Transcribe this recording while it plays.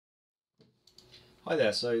Hi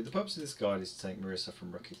there, so the purpose of this guide is to take Marisa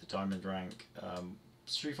from rookie to diamond rank.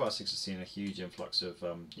 Street Fighter 6 has seen a huge influx of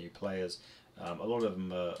new players. A lot of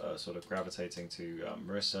them are sort of gravitating to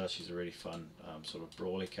Marisa. She's a really fun sort of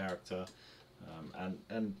brawly character,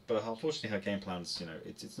 but unfortunately her game plans,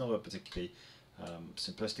 it's not a particularly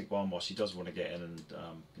simplistic one. While she does want to get in and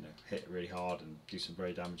hit really hard and do some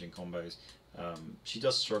very damaging combos, she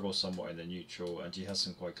does struggle somewhat in the neutral, and she has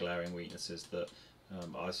some quite glaring weaknesses that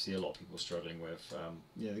I see a lot of people struggling with.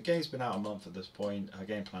 The game's been out a month at this point. Her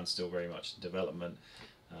game plan's still very much in development,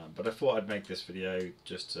 but I thought I'd make this video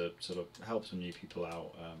just to sort of help some new people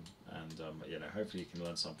out, and hopefully you can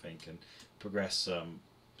learn something and progress,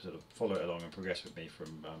 sort of follow it along and progress with me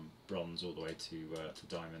from bronze all the way to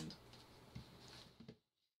diamond.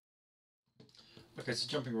 Okay, so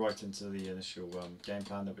jumping right into the initial game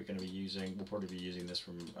plan that we're going to be using, we'll probably be using this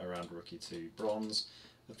from around rookie to bronze.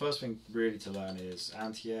 The first thing really to learn is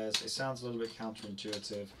anti-airs. It sounds a little bit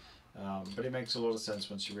counterintuitive, but it makes a lot of sense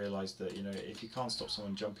once you realise that if you can't stop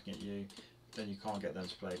someone jumping at you, then you can't get them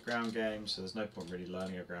to play a ground game. So there's no point really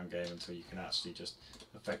learning a ground game until you can actually just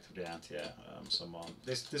effectively anti-air someone.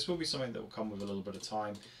 This will be something that will come with a little bit of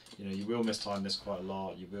time. You will mistime this quite a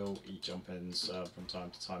lot. You will eat jump-ins from time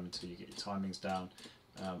to time until you get your timings down,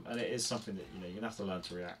 and it is something that you're gonna have to learn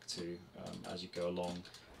to react to as you go along.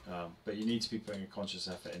 But you need to be putting a conscious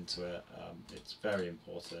effort into it. It's very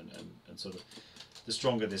important, and sort of the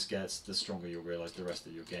stronger this gets, the stronger you'll realise the rest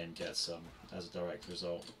of your game gets as a direct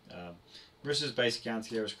result. Marissa's basic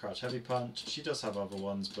anti-air is crouch heavy punch. She does have other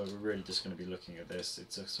ones, but we're really just going to be looking at this.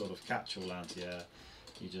 It's a sort of catch-all anti-air.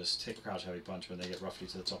 You just hit crouch heavy punch when they get roughly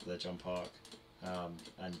to the top of their jump arc,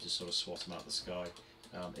 and you just sort of swat them out the sky.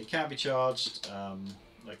 It can be charged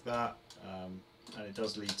like that. And it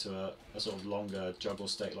does lead to a sort of longer juggle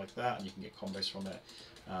state like that, and you can get combos from it,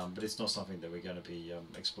 but it's not something that we're going to be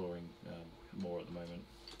exploring more at the moment.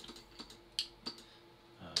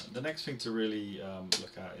 The next thing to really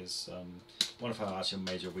look at is one of her actual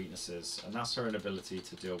major weaknesses, and that's her inability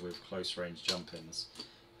to deal with close range jump-ins.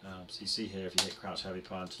 So you see here, if you hit crouch heavy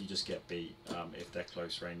punch, you just get beat if they're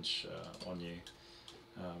close range on you.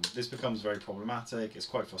 This becomes very problematic. It's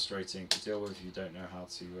quite frustrating to deal with if you don't know how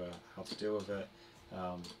to deal with it.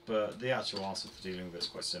 But the actual answer to dealing with it is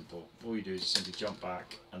quite simple. All you do is you simply jump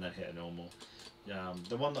back and then hit a normal.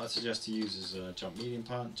 The one that I suggest to use is a jump medium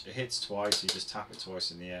punch. It hits twice, so you just tap it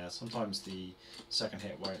twice in the air. Sometimes the second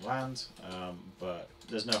hit won't land, but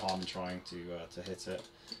there's no harm in trying to hit it.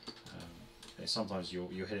 Sometimes you'll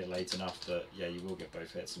hit it late enough that you will get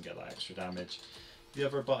both hits and get that extra damage. The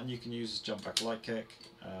other button you can use is jump back light kick.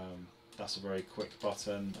 That's a very quick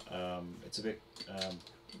button. It's a bit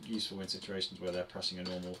useful in situations where they're pressing a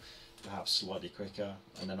normal perhaps slightly quicker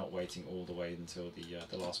and they're not waiting all the way until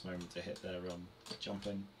the last moment to hit their jump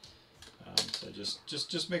in. So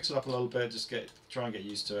just mix it up a little bit. Just try and get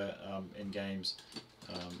used to it in games,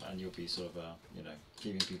 and you'll be sort of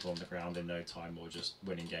keeping people on the ground in no time, or just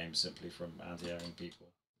winning games simply from anti-airing people.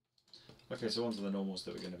 Okay, so on to the normals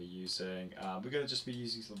that we're going to be using. We're going to just be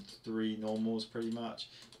using some 3 normals pretty much.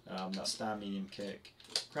 That's stand medium kick,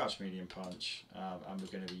 crouch medium punch, and we're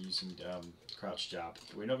going to be using crouch jab.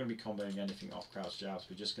 We're not going to be comboing anything off crouch jabs,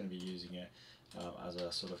 we're just going to be using it as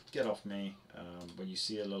a sort of get off me. When you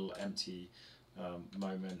see a little empty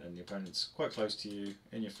moment and the opponent's quite close to you,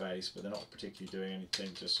 in your face, but they're not particularly doing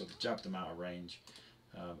anything, just sort of jab them out of range,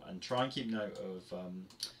 and try and keep note of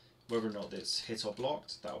whether or not it's hit or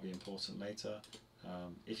blocked. That will be important later.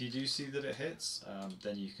 If you do see that it hits,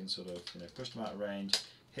 then you can sort of push them out of range,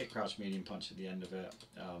 hit crouch medium punch at the end of it,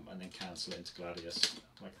 and then cancel it into Gladius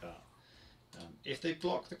like that. If they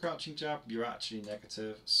block the crouching jab, you're actually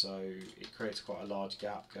negative, so it creates quite a large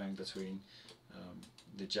gap going between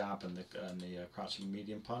the jab and the crouching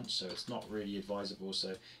medium punch, so it's not really advisable.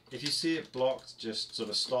 So if you see it blocked, just sort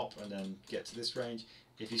of stop and then get to this range.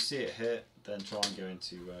 If you see it hit, then try and go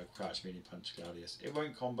into crouch medium punch Gladius. It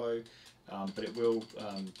won't combo, but it will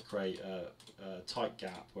create a tight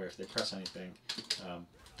gap where if they press anything,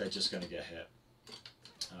 they're just going to get hit.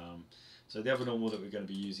 So the other normal that we're going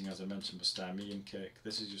to be using, as I mentioned, was stand medium kick.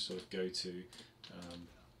 This is your sort of go-to.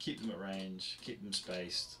 Keep them at range, keep them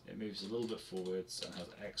spaced. It moves a little bit forwards and has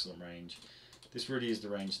excellent range. This really is the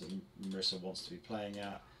range that Marisa wants to be playing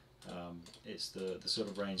at. It's the sort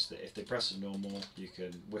of range that if they press a normal, you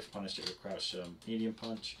can whiff punish it with crouch medium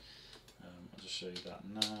punch. I'll just show you that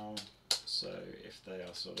now. So if they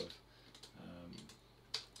are sort of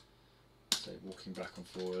say walking back and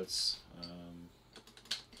forwards,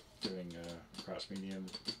 doing a crouch medium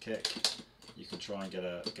kick, you can try and get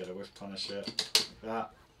a whiff punish it like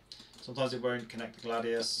that. Sometimes it won't connect the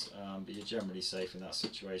Gladius, but you're generally safe in that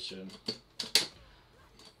situation.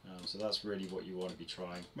 So that's really what you want to be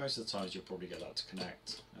trying. Most of the times you'll probably get that to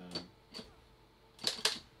connect.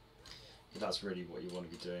 But that's really what you want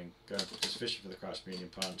to be doing. Just fishing for the crouch medium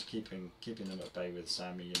punch, keeping them at bay with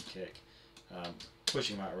sound medium kick,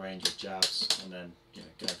 pushing them out of range with jabs, and then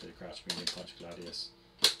going for the crouch medium punch gladius.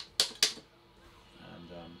 And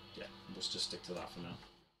yeah, we'll just stick to that for now.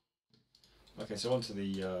 Okay, so on to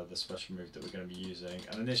the special move that we're going to be using,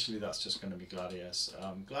 and initially that's just going to be gladius.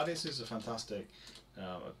 Gladius is a fantastic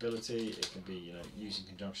ability. It can be used in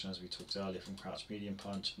conjunction, as we talked earlier, from crouch medium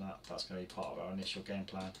punch, and that's going to be part of our initial game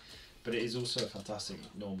plan. But it is also a fantastic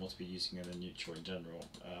normal to be using in a neutral in general.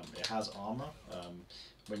 It has armor.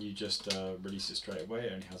 When you just release it straight away,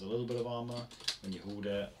 it only has a little bit of armor. When you hold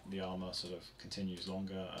it, the armor sort of continues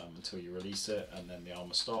longer until you release it, and then the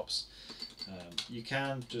armor stops. You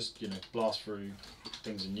can just blast through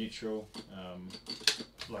things in neutral,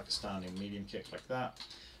 like a standing medium kick like that.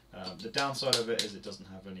 The downside of it is it doesn't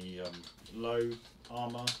have any low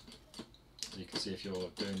armor. So you can see if you're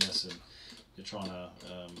doing this and you're trying to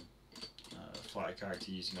fight a character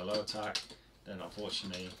using a low attack, then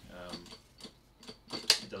unfortunately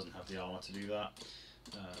it doesn't have the armor to do that.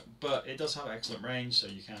 But it does have excellent range, so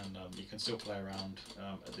you can still play around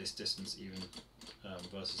at this distance even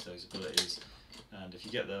versus those abilities. And if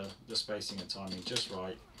you get the spacing and timing just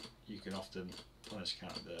right, you can often punish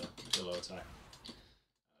counter the low attack.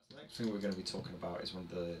 The next thing we're going to be talking about is one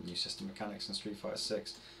of the new system mechanics in Street Fighter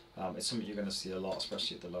 6. It's something you're going to see a lot,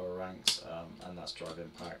 especially at the lower ranks, and that's drive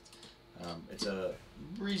impact. It's a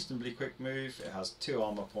reasonably quick move. It has 2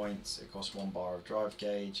 armor points, it costs 1 bar of drive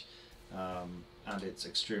gauge, and it's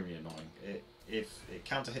extremely annoying. If it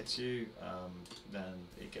counter hits you, then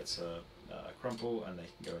it gets a crumple and they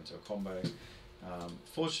can go into a combo.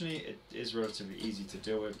 Fortunately, it is relatively easy to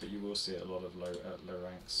deal with, but you will see it a lot of low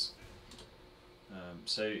ranks.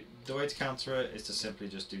 So the way to counter it is to simply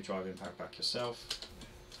just do drive impact back yourself.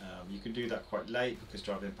 You can do that quite late because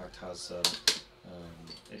drive impact has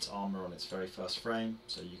its armor on its very first frame,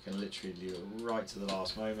 so you can literally leave it right to the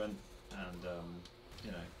last moment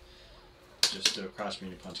and just do a crouch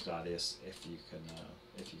medium punch gladius if you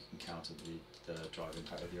can counter the drive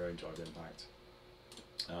impact with your own drive impact.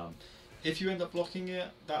 If you end up blocking it,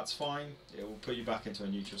 that's fine. It will put you back into a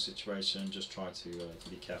neutral situation. Just try to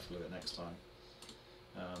be careful of it next time.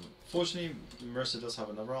 Fortunately, Marisa does have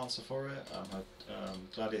another answer for it. Her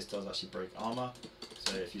gladius does actually break armor,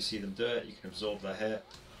 so if you see them do it, you can absorb their hit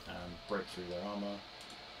and break through their armor.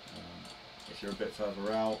 If you're a bit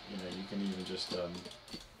further out, you can even just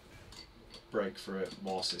break through it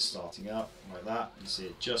whilst it's starting up, like that. You see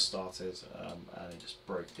it just started, and it just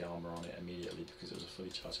broke the armor on it immediately because it was a fully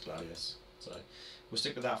charged gladius. So we'll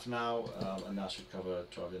stick with that for now, and that should cover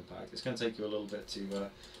drive impact. It's going to take you a little bit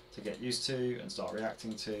to get used to and start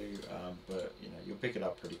reacting to, but you'll pick it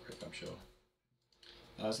up pretty quick, I'm sure.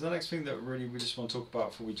 So the next thing that really we just want to talk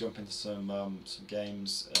about before we jump into some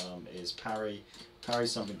games is parry. Parry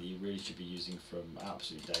is something that you really should be using from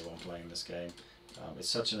absolute day one playing this game. It's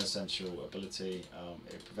such an essential ability.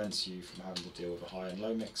 It prevents you from having to deal with a high and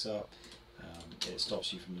low mix-up. It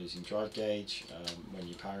stops you from losing drive gauge when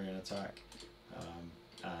you parry an attack.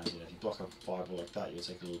 And if you block a fireball like that, you'll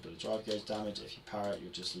take a little bit of drive gauge damage. If you parry it,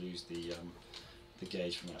 you'll just lose the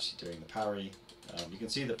gauge from actually doing the parry. You can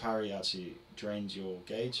see that parry actually drains your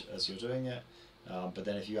gauge as you're doing it, but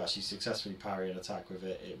then if you actually successfully parry an attack with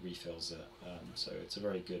it, it refills it. So it's a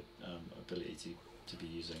very good ability to be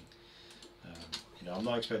using. I'm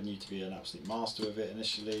not expecting you to be an absolute master with it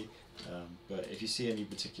initially, but if you see any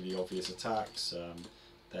particularly obvious attacks,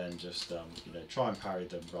 then just try and parry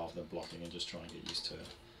them rather than blocking, and just try and get used to it.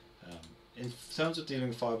 In terms of dealing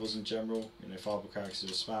with fireballs in general, fireball characters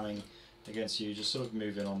are spamming against you, just sort of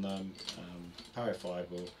move in on them, parry a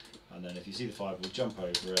fireball, and then if you see the fireball, jump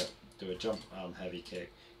over it, do a jump heavy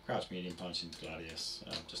kick, crouch medium punch into gladius,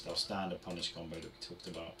 just our standard punish combo that we talked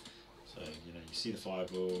about. So you see the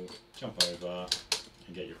fireball, jump over,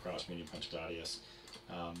 and get your crouch medium punch gladius,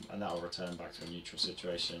 and that will return back to a neutral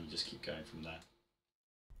situation. You just keep going from there.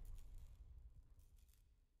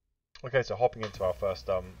 Okay, so hopping into our first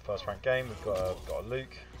rank game, we've got a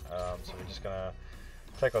Luke. So we're just gonna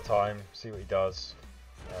take our time, see what he does.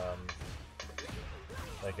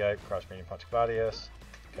 There you go, crouch medium punch gladius.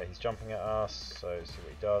 Okay, he's jumping at us, so see what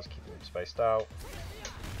he does. Keep him spaced out.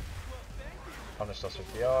 Punished us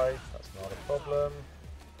with the eye. That's not a problem.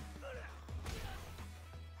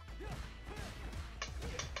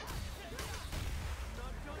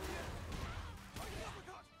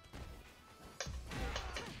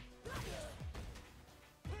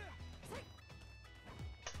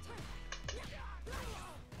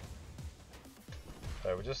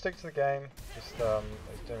 So we'll just stick to the game. Just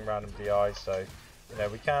doing random DIs. So you know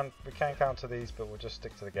we can counter these, but we'll just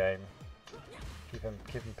stick to the game. Keep him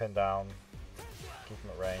pinned down. Keep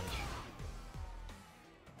him at range.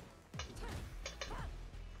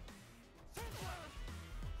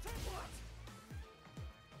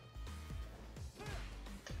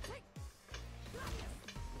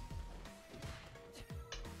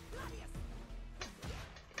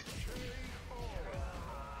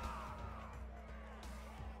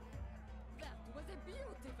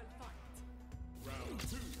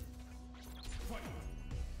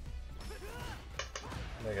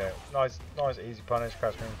 There you go. Nice easy punish,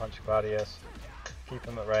 crouch green punch Gladius. Keep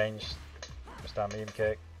him at range. Stand medium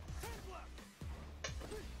kick.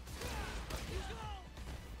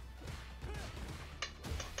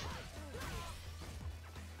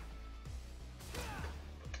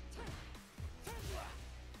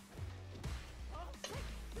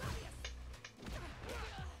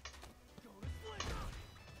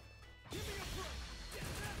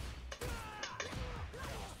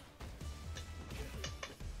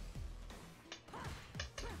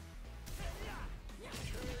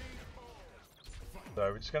 So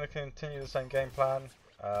we're just going to continue the same game plan.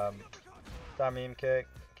 Stand medium kick,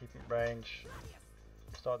 keep him at range.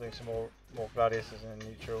 Start doing some more Gladiuses in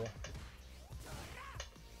neutral.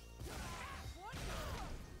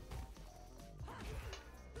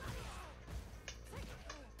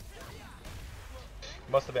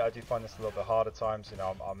 Must admit, I do find this a little bit hard at times. You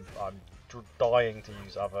know, I'm dying to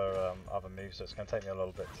use other moves, so it's going to take me a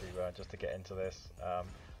little bit to just to get into this,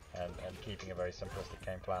 and keeping a very simplistic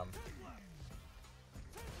game plan.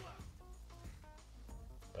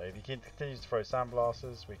 So if he continues to throw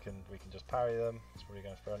sandblasters, we can just parry them. He's probably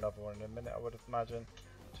going to throw another one in a minute, I would imagine.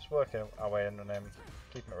 Just working our way in on him,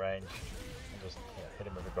 keep him at range, and just hit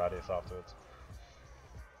him with a Gladius afterwards.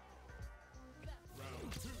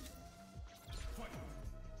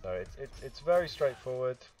 So it's very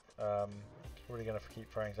straightforward. He's probably going to keep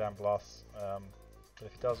throwing sandblasts, but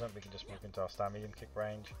if he doesn't, we can just walk into our stand medium kick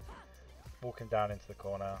range, walk him down into the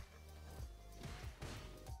corner.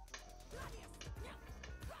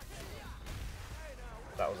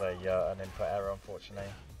 That was an input error,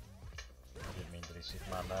 unfortunately. I didn't mean to do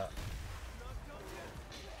Superman there.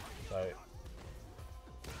 So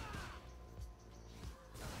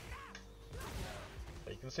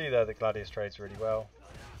you can see there that Gladius trades really well.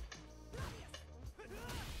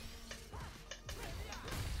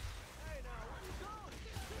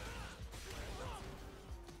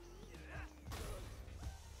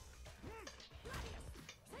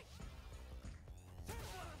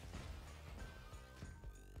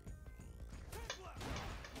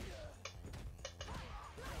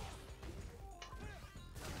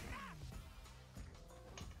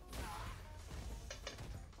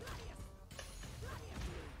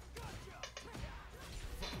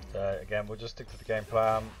 So again, we'll just stick to the game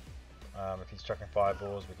plan. If he's chucking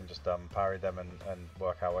fireballs, we can just parry them and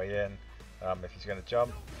work our way in. If he's going to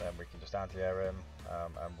jump, then we can just anti-air him,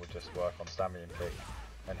 and we'll just work on stand medium kick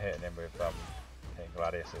and hitting him with hitting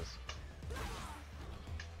Gladiuses.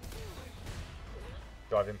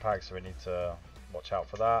 Drive impact, so we need to watch out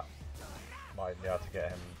for that. Might be able to get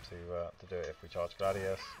him to do it if we charge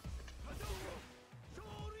Gladius.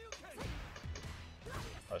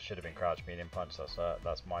 That should have been crouch medium punch.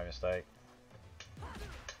 That's my mistake.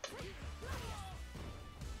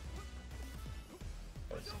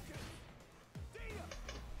 Okay,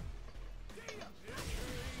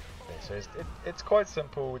 so it's quite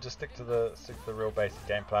simple. We just stick to the real basic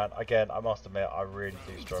game plan. Again, I must admit, I really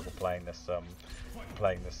do struggle playing this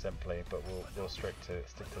simply, but we'll stick to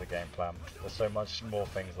the game plan. There's so much more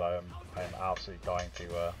things that I'm absolutely dying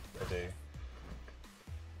to do.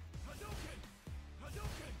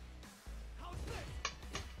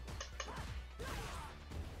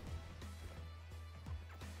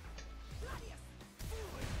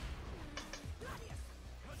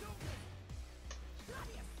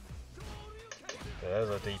 So there's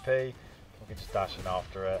our DP, we can just dash in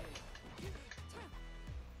after it.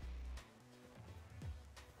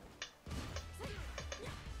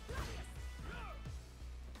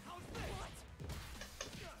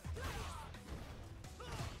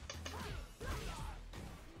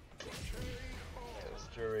 There's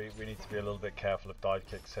Juri. We need to be a little bit careful of dive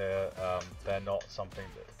kicks here. They're not something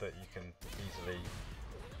that you can easily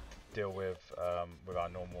deal with our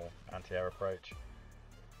normal anti-air approach.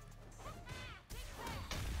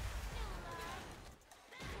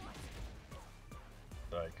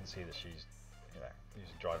 So you can see that she's,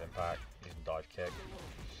 using drive impact, using dive kick.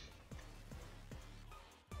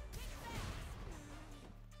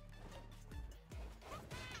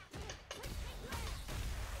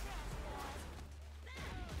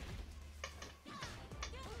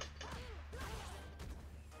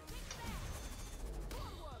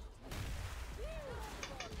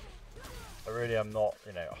 really am not,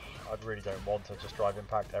 you know, I really don't want to just drive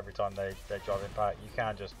impact every time they drive impact. You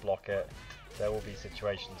can just block it. There will be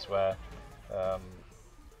situations where,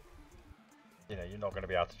 you know, you're not going to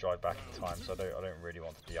be able to drive back in time, so I don't really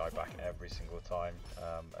want to DI back every single time,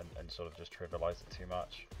 and sort of just trivialize it too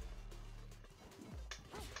much.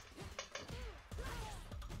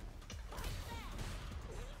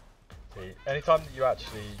 See, anytime that you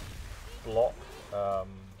actually block a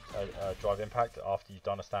drive impact after you've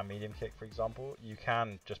done a stand medium kick, for example, you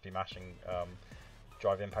can just be mashing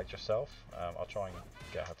drive impact yourself. I'll try and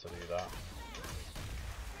get her to do that.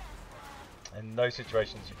 In those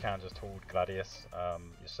situations, you can just hold Gladius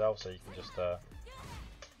yourself, so you can just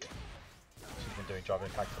she's been doing drive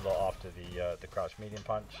impact a lot after the crouch medium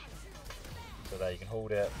punch. So there you can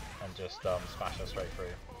hold it and just smash her straight through.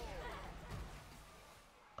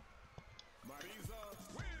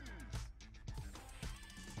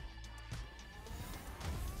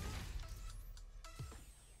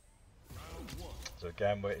 So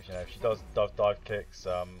again, you know, if she does dive kicks,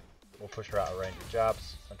 we'll push her out of range with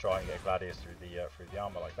jabs and try and get Gladius through the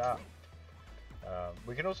armor like that.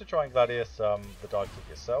 We can also try and Gladius the dive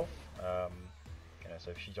kick itself. You know,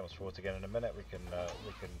 so if she jumps forwards again in a minute, we can or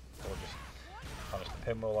just punish the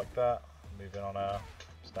pinwheel like that. Move in on her,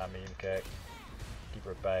 stand medium kick, keep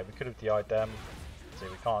her at bay. We could have DI'd them. See,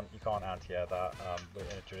 you can't anti-air that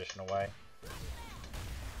in a traditional way.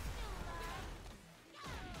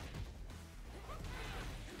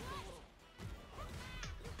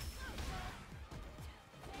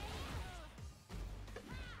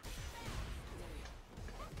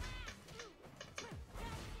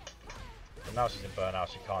 Now she's in burnout,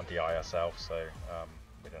 she can't DI herself, so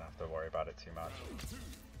we don't have to worry about it too much.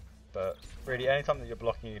 But really, anytime that you're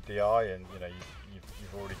blocking your DI and you know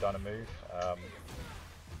you've already done a move,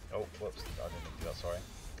 oh whoops, I didn't mean to do that, sorry.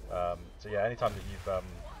 So yeah, anytime that you've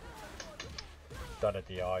done a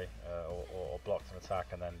DI or blocked an attack,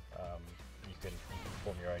 and then you can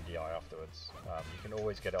perform your own DI afterwards. You can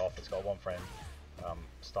always get it off. It's got a 1 frame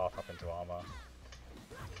staff up into armor.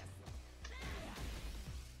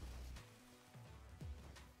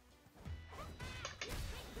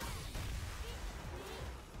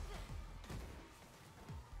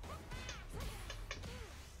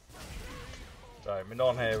 So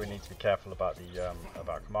Manon here, we need to be careful about the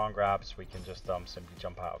about command grabs. We can just simply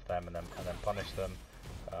jump out of them and then punish them.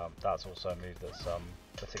 That's also a move that's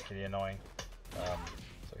particularly annoying.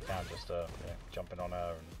 So we can just you know, jump in on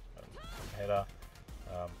her and hit her.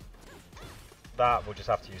 That we'll just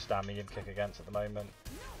have to use stand medium kick against at the moment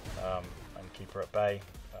and keep her at bay.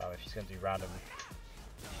 If she's going to do random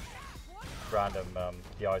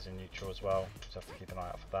DIs in neutral as well, just have to keep an eye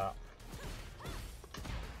out for that.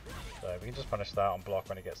 So we can just punish that on block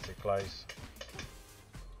when it gets too close.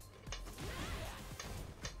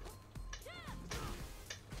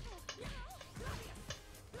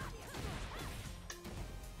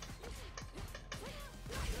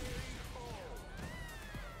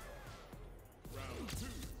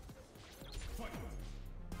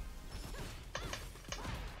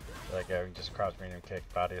 There you go, we can just crouch medium kick,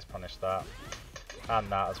 Gladius punish that. And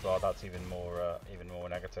that as well, that's even more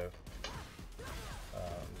negative.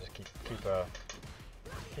 Just keep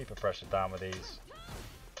her pressured down with these.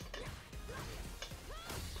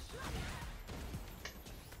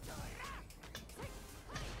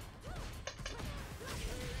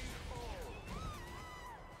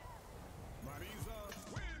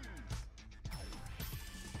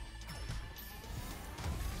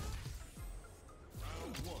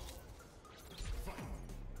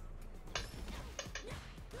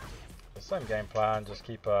 Same game plan, just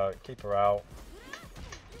keep her out.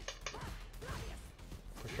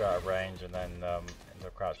 Push her out of range and then into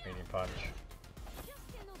a crouch medium punch.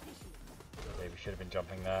 Maybe we should have been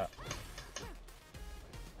jumping there.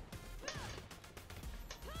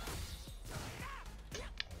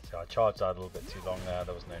 So I charged that a little bit too long there,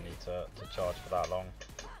 there was no need to charge for that long.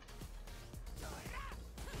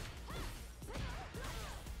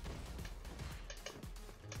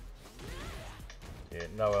 Yeah,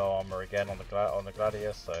 no armor again on the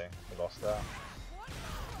Gladius, so we lost that.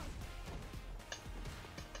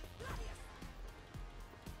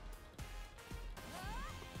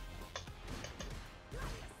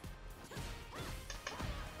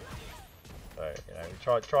 So you know,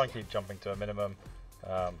 we try and keep jumping to a minimum,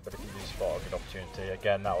 but if you do spot a good opportunity,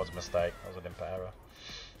 again that was a mistake. That was an input error.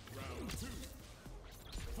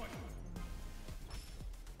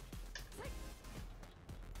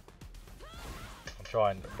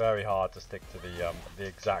 Trying very hard to stick to the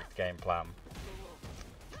exact game plan.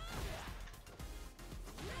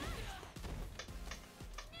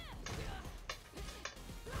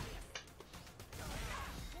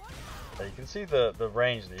 So you can see the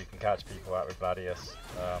range that you can catch people at with Gladius.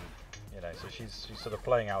 You know, so she's sort of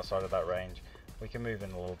playing outside of that range. We can move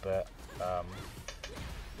in a little bit.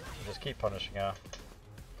 Just keep punishing her.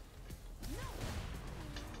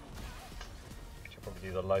 She'll probably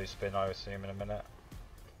do the low spin, I assume, in a minute.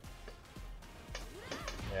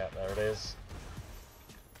 Yeah, there it is.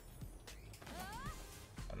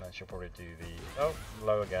 And then she'll probably do the... oh,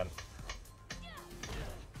 low again.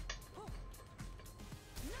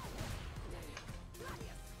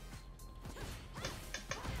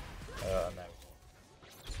 No.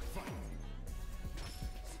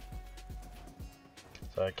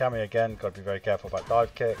 So Cammy again, got to be very careful about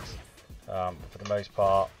dive kicks. For the most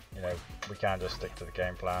part, you know, we can just stick to the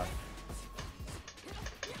game plan.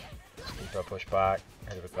 Just keep her push back,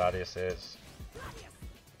 hit her with Gladiuses.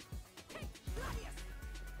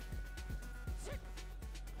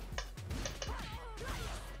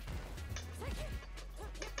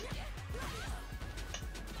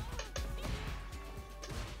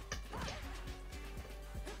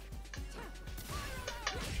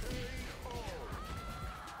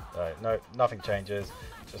 No, nothing changes.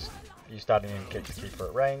 Just use standing in kick to keep her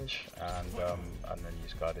at range, and then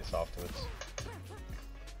use Gladius afterwards.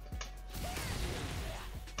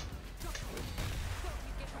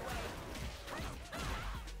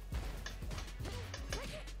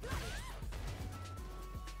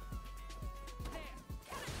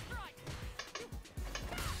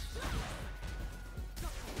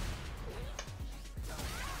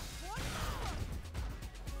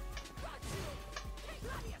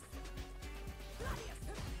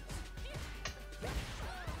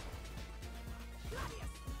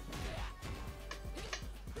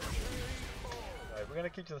 We're going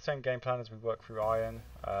to keep to the same game plan as we work through Iron.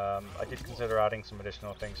 I did consider adding some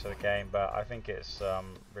additional things to the game, but I think it's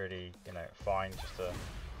really, you know, fine just to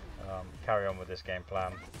carry on with this game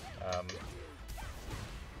plan.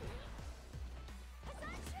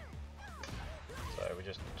 So we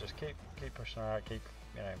just keep pushing her out, keep,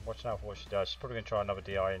 you know, watching out for what she does. She's probably going to try another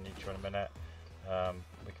DI in neutral in a minute.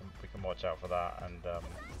 We can watch out for that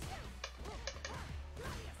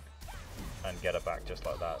and get her back just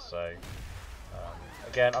like that. So.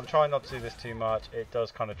 Again, I'm trying not to do this too much. It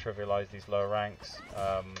does kind of trivialize these lower ranks.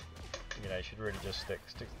 You know, you should really just stick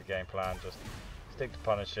to the game plan. Just stick to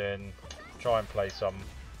punishing. Try and play some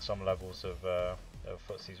levels of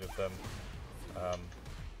footsies with them.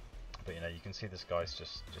 But you know, you can see this guy's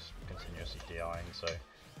just continuously DIing. So.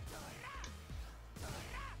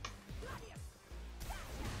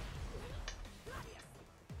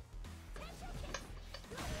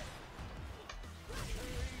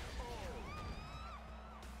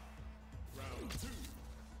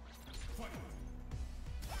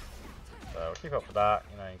 We'll keep up with that,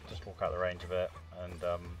 you know, you can just walk out the range of it and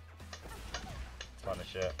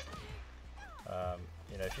punish it.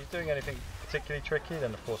 You know, if you're doing anything particularly tricky,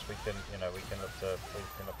 then of course we can look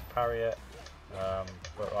to parry it.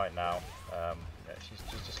 But right now, yeah, she's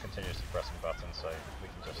just continuously pressing buttons, so we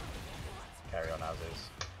can just carry on as is.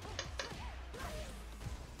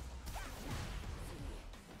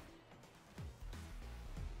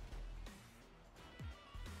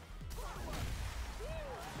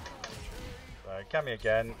 Cammy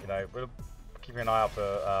again, you know, we're keeping an eye out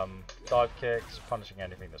for dive kicks, punishing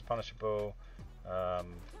anything that's punishable. You know,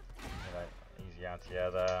 easy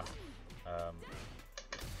anti-air there.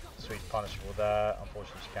 Sweet punishable there.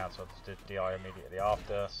 Unfortunately, she cancelled the DI immediately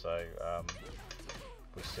after, so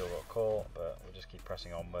we still got caught, but we'll just keep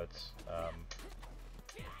pressing onwards.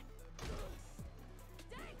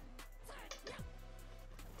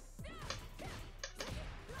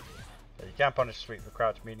 You can punish a sweep with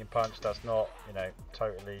crouch medium punch. That's not, you know,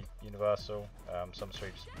 totally universal. Some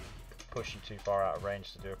sweeps push you too far out of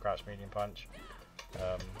range to do a crouch medium punch.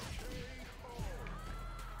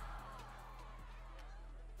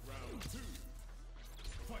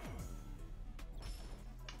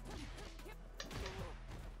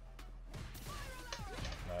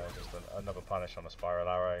 Just another punish on a spiral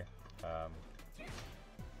arrow.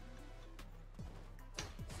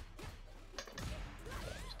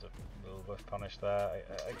 With punish there.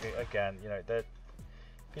 Again, you know,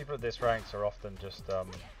 people at this ranks are often just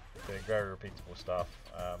doing very repeatable stuff,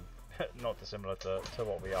 not dissimilar to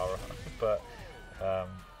what we are, but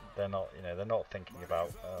they're not, you know, they're not thinking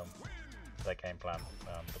about their game plan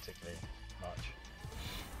particularly much.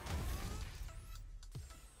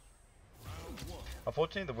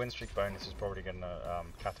 Unfortunately, the win streak bonus is probably going to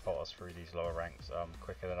catapult us through these lower ranks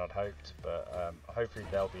quicker than I'd hoped, but hopefully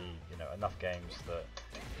there'll be, you know, enough games that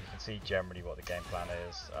you can see generally what the game plan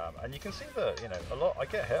is, and you can see that, you know, I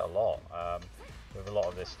get hit a lot. with a lot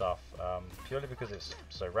of this stuff, purely because it's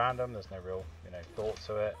so random. There's no real thought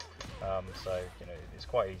to it, so it's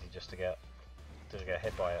quite easy just to get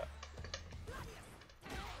hit by it.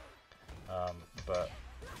 But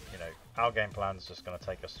our game plan is just going to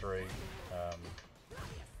take us through,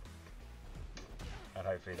 and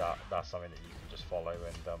hopefully that's something that you can just follow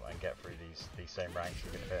and get through these same ranks,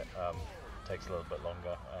 even if it takes a little bit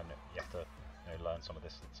longer and you have to learn some of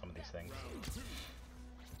these things.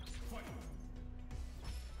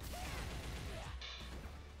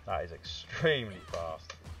 That is extremely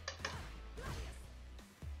fast.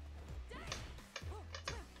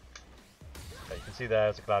 So you can see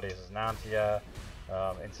there's a Gladius as an anti-air.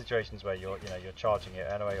 In situations where you're charging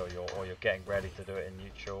it anyway, or you're getting ready to do it in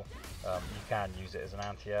neutral, you can use it as an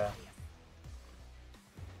anti-air.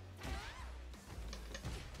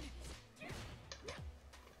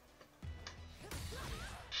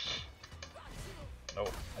 Oh,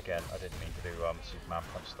 again, I didn't mean to do Superman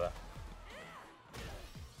punch there.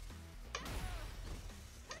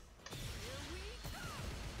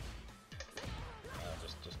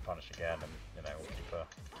 Just punish again, and we'll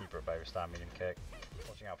keep her at bay with stand medium kick.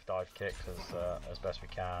 Watching out for dive kicks as best we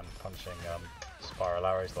can. Punching spiral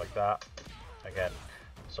arrows like that. Again,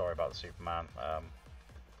 sorry about the Superman.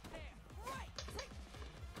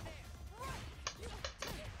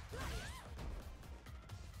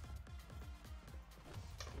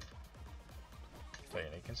 So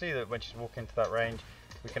you can see that when she's walking into that range,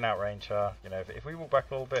 we can outrange her. If we walk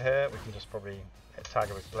back a little bit here, we can just probably tag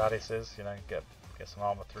her with Gladiuses. Get some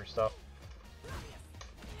armor through stuff.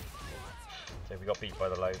 So we got beat by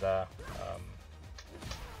the low there.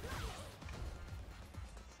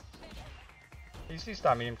 You see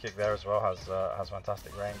stand medium kick there as well has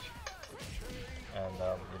fantastic range, and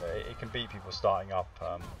it can beat people starting up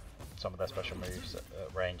some of their special moves at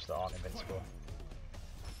range that aren't invincible.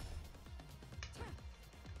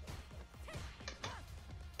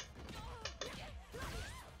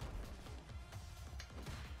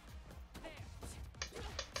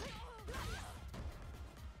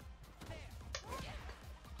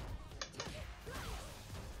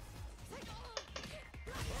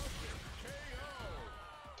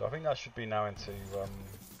 So I think that should be now into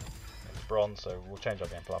bronze, so we'll change our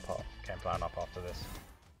game plan up after this.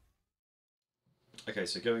 Okay,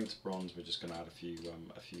 so going to bronze, we're just going to add a few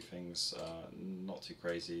things, not too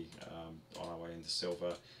crazy, on our way into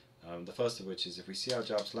silver. The first of which is if we see our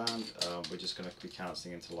jabs land, we're just going to be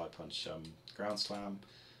cancelling into light punch ground slam.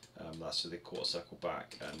 That's so the quarter circle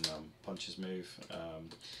back and punches move.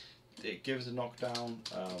 It gives a knockdown.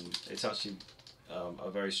 It's actually a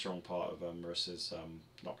very strong part of Marisa's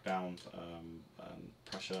knockdown and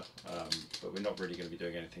pressure, but we're not really going to be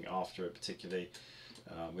doing anything after it particularly.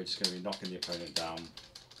 We're just going to be knocking the opponent down.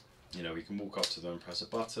 We can walk up to them and press a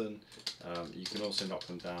button. You can also knock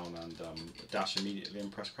them down and dash immediately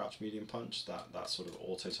and press crouch medium punch. That sort of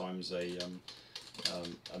auto times a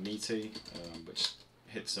meaty, which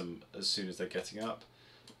hits them as soon as they're getting up.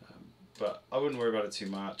 But I wouldn't worry about it too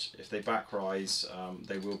much. If they back rise,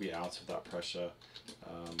 they will be out of that pressure,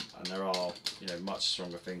 and there are much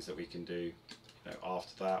stronger things that we can do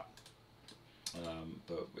after that.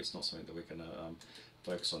 But it's not something that we're going to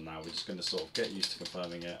focus on now. We're just going to sort of get used to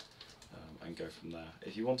confirming it and go from there.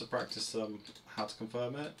 If you want to practice how to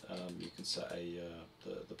confirm it, you can set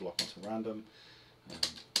the block onto random,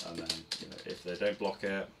 and then if they don't block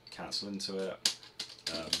it, cancel into it.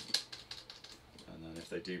 And then if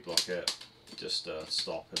they do block it, just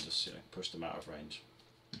stop and just push them out of range.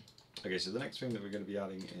 Okay, so the next thing that we're going to be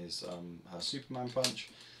adding is her Superman punch.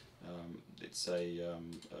 It's a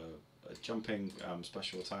jumping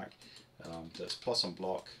special attack that's plus on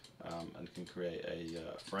block and can create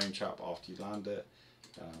a frame trap after you land it.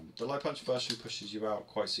 The light punch version pushes you out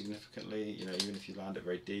quite significantly. Even if you land it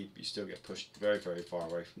very deep, you still get pushed very, very far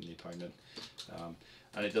away from the opponent,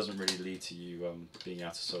 and it doesn't really lead to you being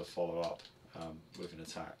able to sort of follow up with an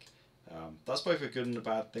attack. That's both a good and a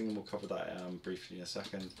bad thing, and we'll cover that briefly in a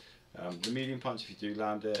second. The medium punch, if you do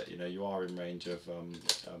land it, you are in range of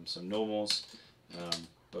some normals,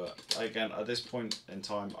 but again, at this point in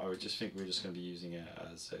time, I would just think we're just going to be using it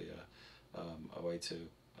as a way to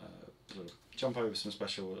sort of jump over some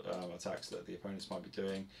special attacks that the opponents might be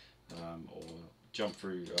doing, or jump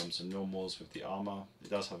through some normals with the armor. It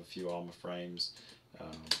does have a few armor frames.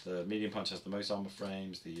 The medium punch has the most armor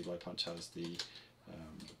frames. The light punch has the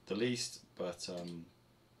least, but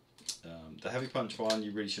the heavy punch one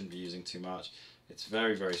you really shouldn't be using too much. It's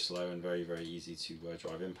very, very slow and very, very easy to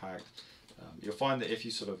drive impact. You'll find that if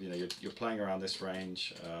you sort of you're playing around this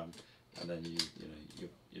range, and then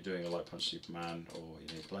you're doing a light punch Superman, or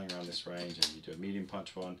you're playing around this range and you do a medium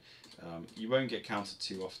punch one, you won't get countered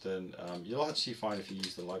too often. You'll actually find if you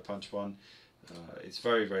use the light punch one, it's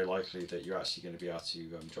very, very likely that you're actually going to be able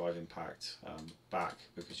to drive impact back,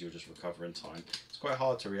 because you'll just recover in time. It's quite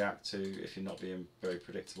hard to react to if you're not being very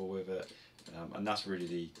predictable with it, and that's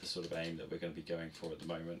really the sort of aim that we're going to be going for at the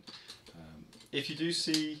moment. If you do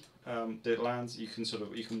see that it lands, you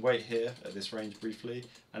can wait here at this range briefly,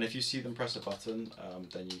 and if you see them press a button,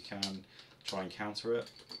 then you can try and counter it.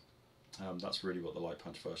 That's really what the light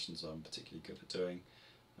punch version's particularly good at doing.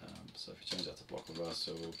 So if you change that to block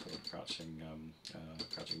reversal, put a crouching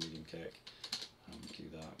medium kick, do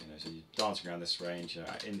that. So you're dancing around this range.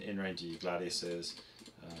 In range you Gladiuses,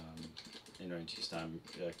 in range you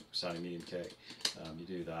standing medium kick. You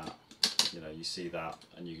do that. You see that,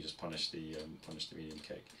 and you can just punish the medium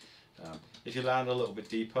kick. If you land a little bit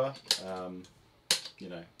deeper,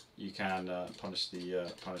 you can punish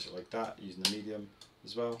it like that using the medium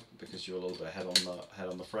as well, because you're a little bit head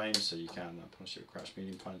on the frame, so you can punish it with crouch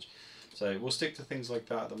medium punch. So we'll stick to things like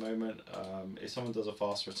that at the moment. If someone does a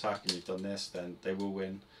faster attack and you've done this, then they will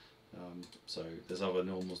win. So there's other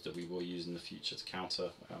normals that we will use in the future to counter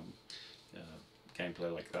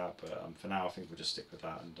gameplay like that, but for now I think we'll just stick with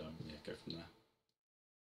that and go from there.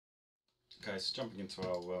 Okay, so jumping into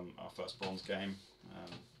our first bronze game.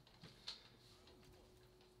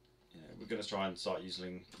 We're going to try and start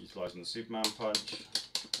utilising the Superman punch,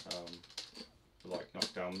 like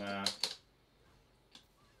knockdown there.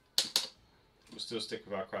 We'll still stick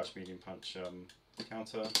with our crouch medium punch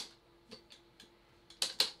counter.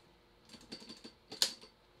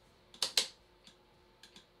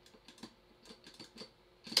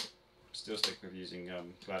 Still stick with using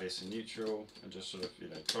Gladius in neutral, and just sort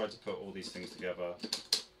of try to put all these things together.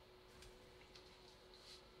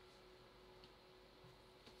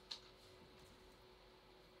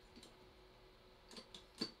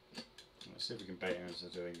 Let's see if we can bait him into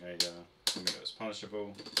doing something that's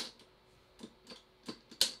punishable.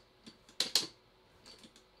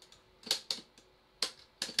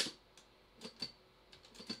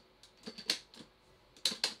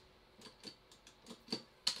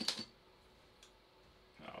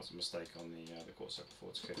 That was a mistake on the quarter circle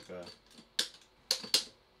forward kick there.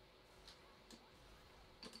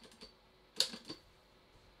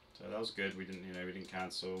 So that was good. We didn't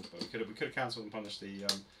cancel, but we could have cancelled and punished the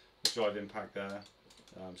drive impact there.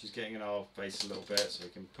 She's getting in our face a little bit, so we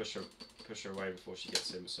can push her away before she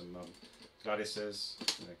gets in with some Gladiuses.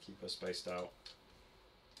 Keep her spaced out.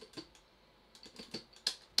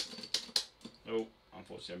 Oh,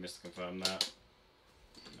 unfortunately I missed the confirm there.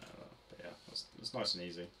 But yeah, that's nice and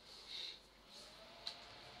easy.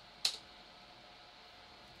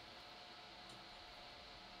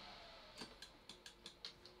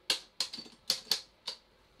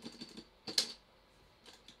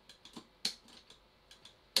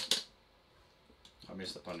 I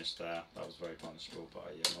missed the punish there. That was very punishable, but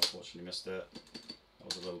I unfortunately missed it. That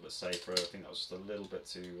was a little bit safer. I think that was just a little bit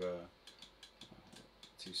too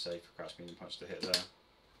safe for crouch medium punch to hit there.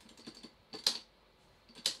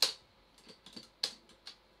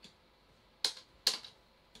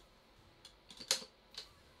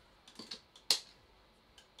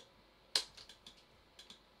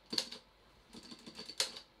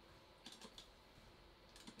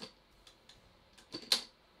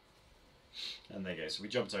 And there you go. So we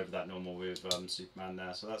jumped over that normal with Superman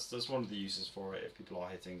there. So that's one of the uses for it. If people are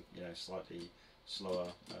hitting slightly slower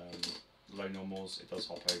low normals, it does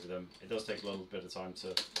hop over them. It does take a little bit of time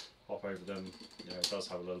to hop over them. It does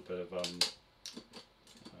have a little bit of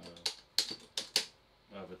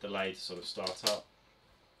a delay to sort of start up.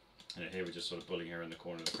 And here we're just sort of bullying her in the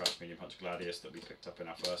corner of the crouch medium punch Gladius that we picked up in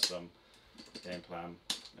our first game plan.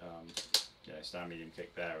 Stand medium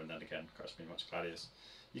kick there, and then again crouch medium punch Gladius.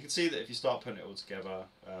 You can see that if you start putting it all together,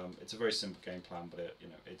 it's a very simple game plan, but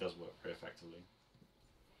it does work very effectively.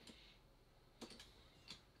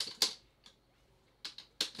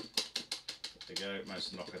 There we go,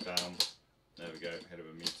 managed to knock her down. There we go, hit her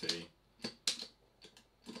with meaty.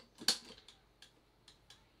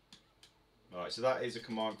 Alright, so that is a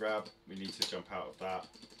command grab. We need to jump out of that.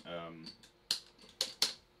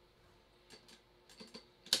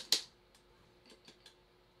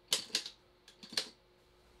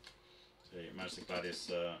 So you managed to Gladius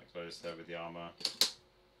there with the armour.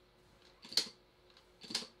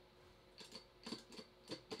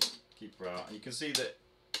 Keep her out, and you can see that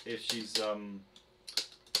if she's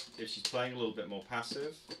playing a little bit more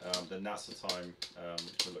passive, then that's the time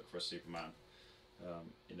to look for a Superman.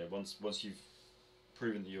 Once you've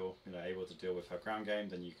proven that you're able to deal with her ground game,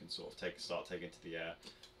 then you can sort of start taking to the air.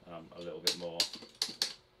 a little bit more.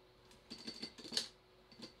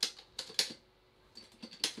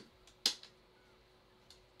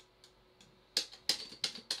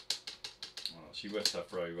 She whiffed her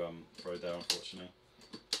throw there, unfortunately.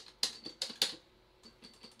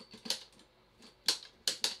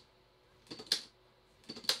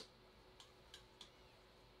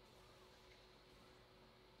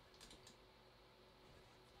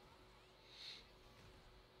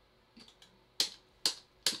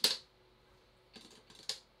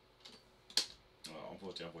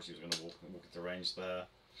 Unfortunately, I thought she was going to walk into range there.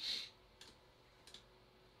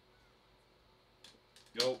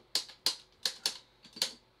 Go.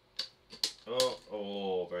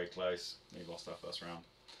 Oh, very close. He lost that first round.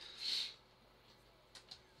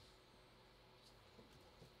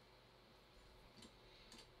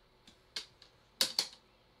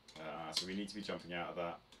 So we need to be jumping out of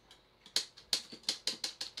that.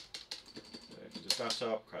 So if you just dash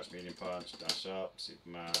up, crouch medium punch, dash up,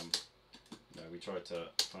 Superman. No, we tried to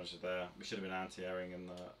punch her there. We should have been anti-airing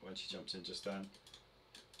when she jumped in just then.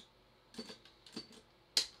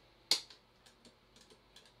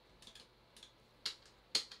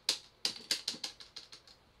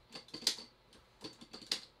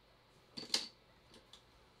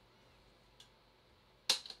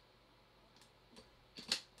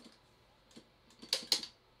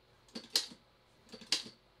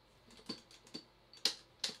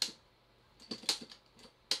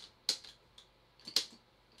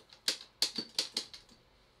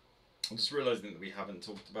 I'm just realising that we haven't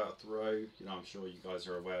talked about throw. You know, I'm sure you guys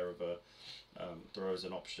are aware of a throw as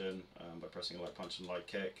an option by pressing a light punch and light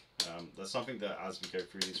kick. There's something that as we go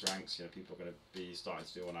through these ranks, you know, people are going to be starting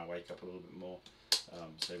to do on our wake up a little bit more.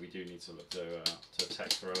 So we do need to look to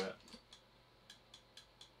tech throw it.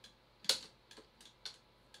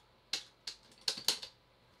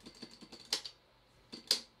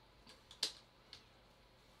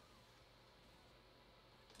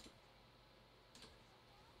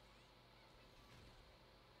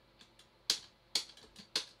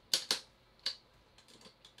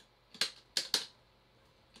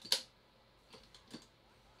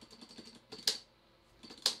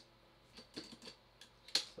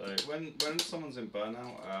 So when someone's in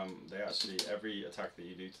burnout, they actually, every attack that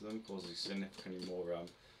you do to them causes significantly more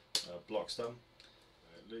block stun.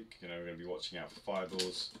 Luke, you know, we're going to be watching out for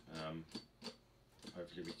fireballs.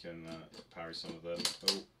 Hopefully we can parry some of them.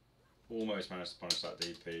 Oh, almost managed to punish that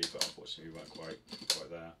DP, but unfortunately we weren't quite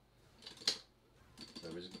there. So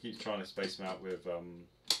we just keep trying to space them out with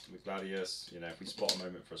Gladius. You know, if we spot a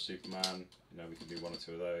moment for a Superman, you know, we can do one or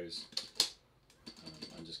two of those,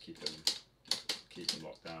 and just keep them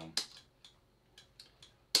locked down.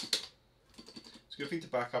 It's a good thing to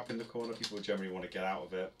back up in the corner. People generally want to get out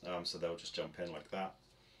of it, so they'll just jump in like that.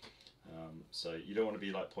 So you don't want to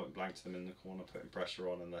be like point blank to them in the corner, putting pressure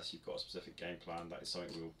on unless you've got a specific game plan. That is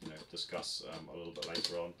something we'll discuss a little bit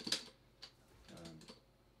later on.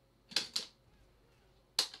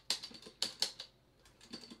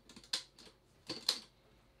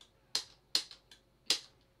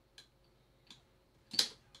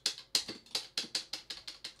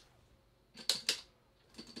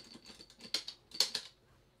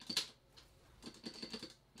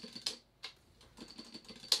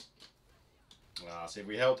 So if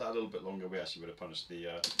we held that a little bit longer, we actually would have punished the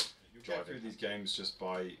drive through these games just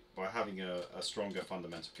by having a stronger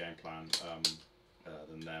fundamental game plan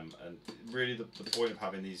than them. And really, the point of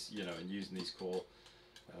having these, you know, and using these core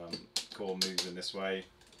moves in this way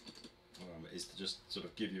is to just sort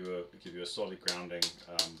of give you a solid grounding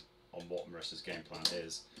on what Marisa's game plan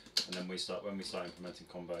is, and then when we start implementing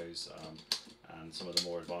combos and some of the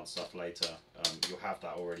more advanced stuff later, you'll have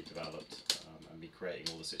that already developed and be creating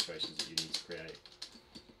all the situations that you need to create.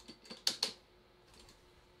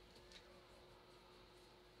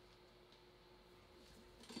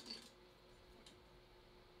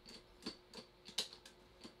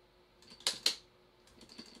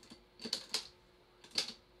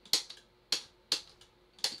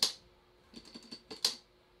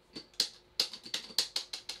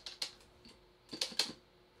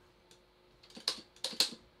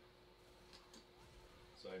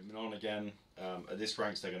 Manon again, at this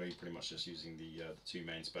ranks they're going to be pretty much just using the two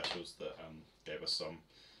main specials that gave us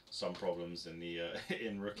some problems in the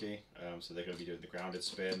in rookie. So they're going to be doing the grounded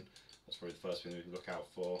spin. That's probably the first thing we can look out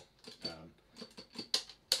for.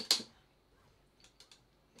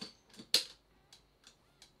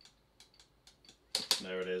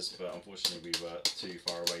 There it is, but unfortunately we were too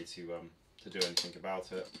far away to do anything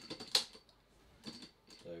about it.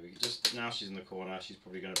 So we can just, now she's in the corner, she's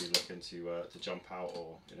probably going to be looking to jump out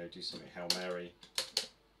or, you know, do something Hail Mary.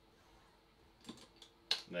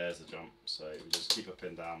 There's the jump. So we just keep her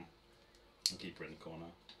pinned down and keep her in the corner.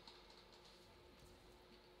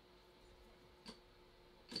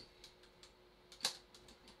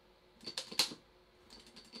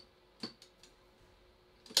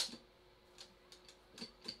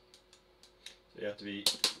 So you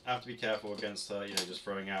have to be careful against her, you know, just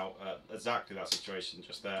throwing out exactly that situation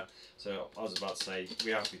just there. So I was about to say,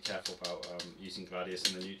 we have to be careful about using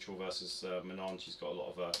Gladius in the neutral versus Manon. She's got a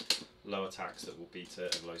lot of low attacks that will beat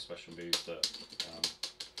it and low special moves that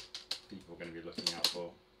people are going to be looking out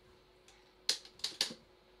for.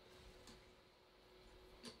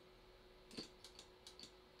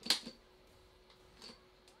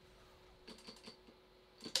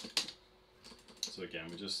 So again,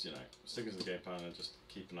 we're just, you know, sticking to the game plan and just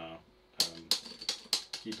keeping her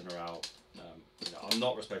out. You know, I'm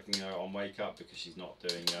not respecting her on wake up because she's not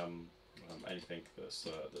doing anything that's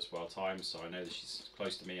well timed. So I know that she's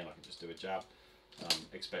close to me and I can just do a jab,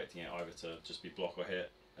 expecting it either to just be block or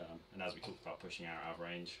hit. And as we talked about, pushing out of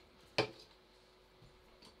range.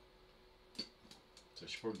 So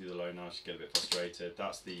she'll probably do the low now. She'll get a bit frustrated.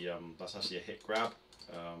 That's actually a hit grab.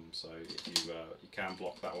 So if you can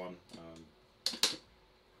block that one.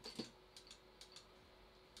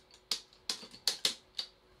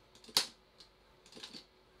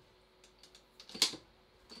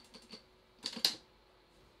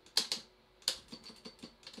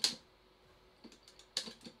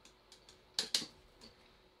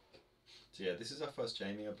 So yeah, this is our first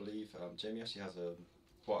Jamie, I believe. Jamie actually has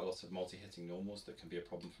quite a lot of multi-hitting normals that can be a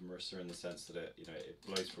problem for Marisa in the sense that it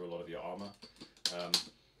blows through a lot of your armor.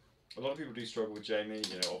 A lot of people do struggle with Jamie.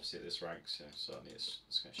 You know, obviously at this rank, certainly it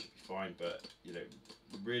should be fine. But you know,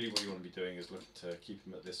 really what you want to be doing is looking to keep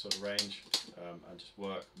him at this sort of range and just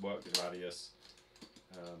work the Gladius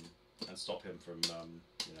and stop him from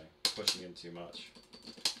pushing in too much.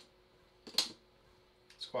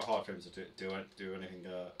 It's quite hard for him to do anything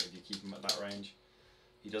if you keep him at that range.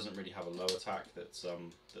 He doesn't really have a low attack that's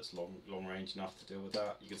long range enough to deal with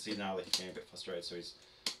that. You can see now that he's getting a bit frustrated, so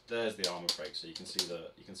there's the armor break, so you can see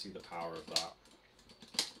the power of that.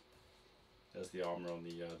 There's the armor on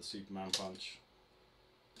the Superman punch.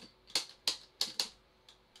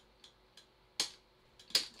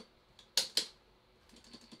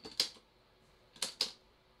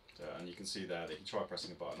 And you can see there that he tried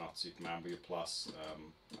pressing a button after Superman with a plus.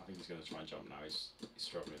 I think he's going to try and jump now. He's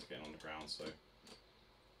struggling to get on the ground. So.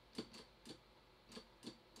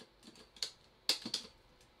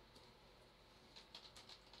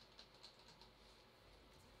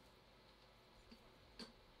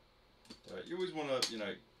 You always want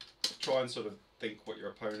to, try and sort of think what your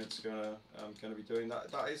opponent's gonna be doing.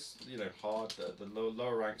 That is, hard. The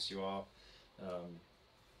lower ranks you are,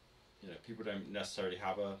 people don't necessarily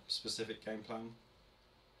have a specific game plan,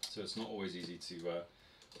 so it's not always easy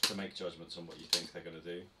to make judgments on what you think they're going to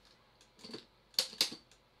do.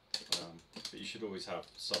 But you should always have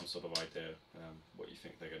some sort of idea what you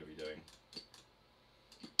think they're going to be doing.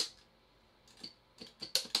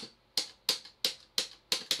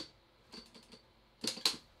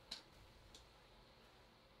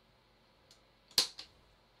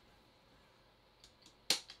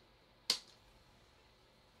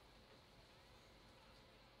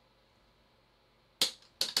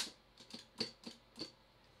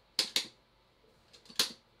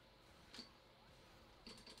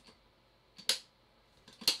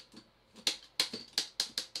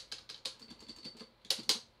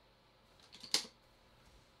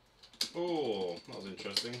 Oh, that was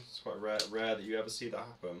interesting. It's quite rare that you ever see that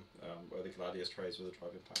happen, where the Gladius trades with a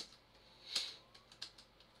drive impact.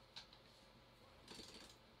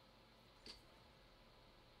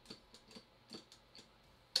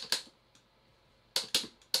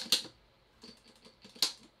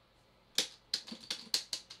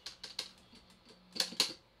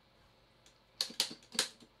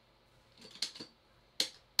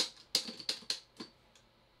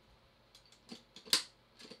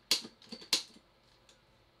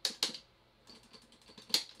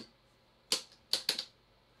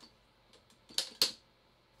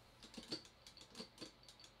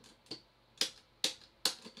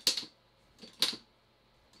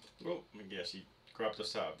 Well, yeah, she grabbed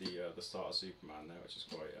us out of the start of Superman there, which is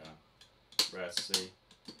quite rare to see.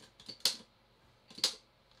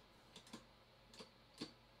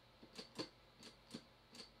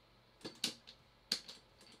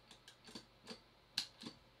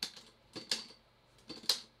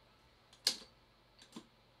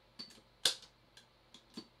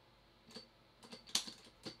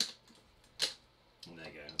 And there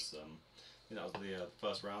you go. It's, I think that was the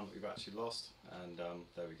first round that we've actually lost, and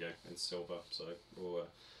there we go, in silver. So we'll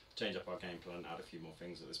change up our game plan, add a few more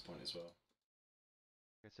things at this point as well.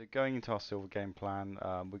 Okay, so going into our silver game plan,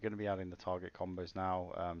 we're going to be adding the target combos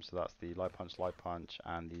now. So that's the light punch,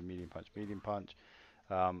 and the medium punch.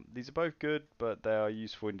 These are both good, but they are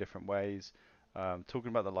useful in different ways. Talking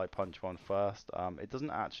about the light punch one first, it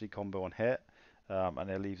doesn't actually combo on hit, and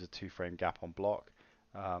it leaves a 2-frame gap on block.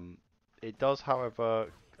 It does,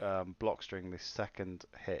 however, block string the second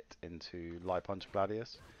hit into light punch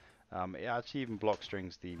Gladius. It actually even block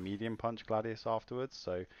strings the medium punch Gladius afterwards,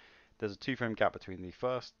 so there's a 2-frame gap between the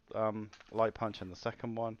first light punch and the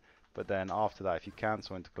second one, but then after that, if you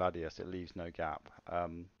cancel into Gladius, it leaves no gap.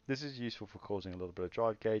 This is useful for causing a little bit of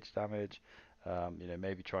drive gauge damage, you know,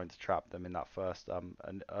 maybe trying to trap them in that first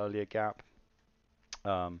an earlier gap.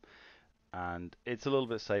 And it's a little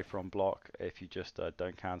bit safer on block if you just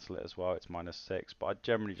don't cancel it as well. It's -6, but I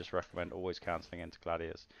generally just recommend always cancelling into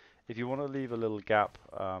Gladius. If you want to leave a little gap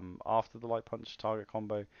after the light punch target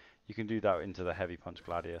combo, you can do that into the heavy punch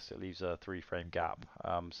Gladius. It leaves a 3-frame gap.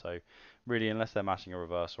 So really, unless they're mashing a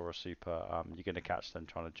reverse or a super, you're going to catch them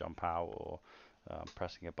trying to jump out or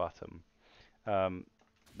pressing a button.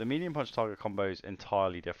 The medium punch target combo is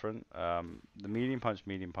entirely different. The medium punch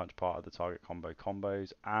part of the target combo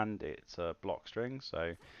combos, and it's a block string.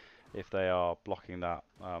 So if they are blocking that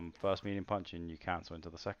first medium punch and you cancel into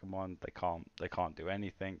the second one, they can't do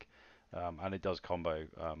anything. And it does combo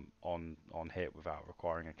on hit without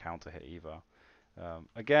requiring a counter hit either.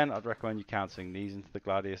 Again, I'd recommend you cancelling these into the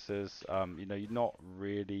Gladiuses. You know, you're not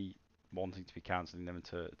really wanting to be cancelling them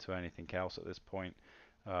to anything else at this point.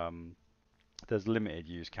 There's limited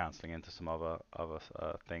use cancelling into some other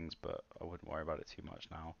things, but I wouldn't worry about it too much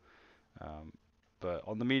now. But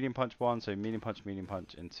on the medium punch one, so medium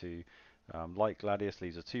punch into light Gladius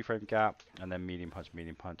leaves a 2-frame gap, and then medium punch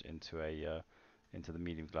into the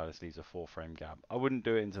medium Gladius leaves a 4-frame gap. I wouldn't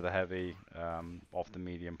do it into the heavy off the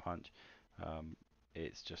medium punch.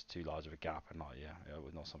 It's just too large of a gap, and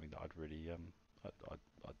not something that I'd really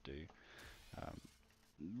I'd do.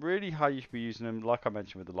 Really, how you should be using them, like I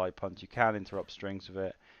mentioned with the light punch, you can interrupt strings with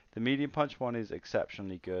it. The medium punch one is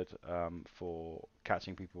exceptionally good for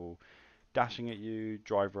catching people dashing at you,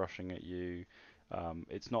 drive rushing at you.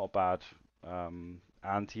 It's not a bad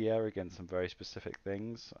anti-air against some very specific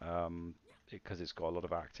things because it's got a lot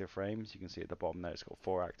of active frames. You can see at the bottom there it's got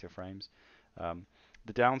 4 active frames.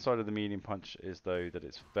 The downside of the medium punch is though that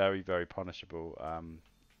it's very, very punishable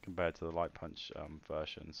compared to the light punch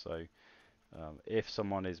version. So if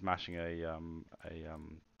someone is mashing a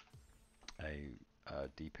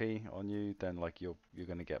DP on you, then like you're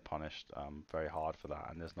going to get punished very hard for that,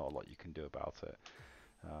 and there's not a lot you can do about it.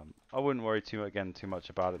 I wouldn't worry too much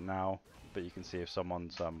about it now, but you can see if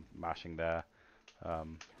someone's mashing there,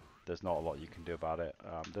 there's not a lot you can do about it.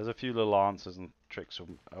 There's a few little answers and tricks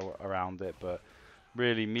around it, but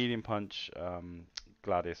really medium punch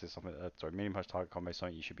Gladius is something. Medium punch target combo is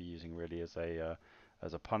something you should be using really as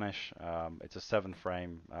a punish. It's a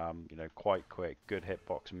 7-frame, you know, quite quick, good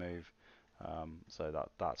hitbox move. So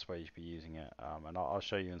that's where you should be using it. And I'll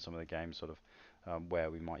show you in some of the games sort of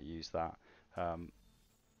where we might use that.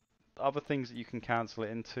 Other things that you can cancel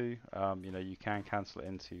it into, you know, you can cancel it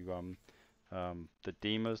into the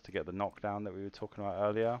Demas to get the knockdown that we were talking about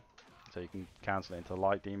earlier. So you can cancel it into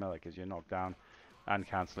light Dema, that gives you a knockdown, and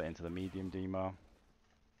cancel it into the medium Dema.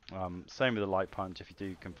 Same with the light punch. If you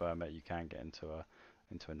do confirm it, you can get into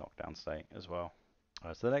a knockdown state as well.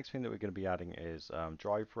 So the next thing that we're going to be adding is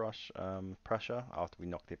drive rush pressure after we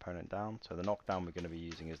knock the opponent down. So the knockdown we're going to be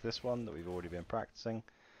using is this one that we've already been practicing.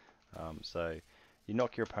 So you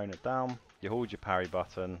knock your opponent down, you hold your parry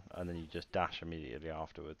button, and then you just dash immediately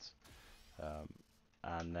afterwards.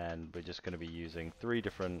 And then we're just going to be using 3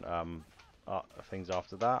 different things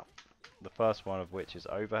after that. The first one of which is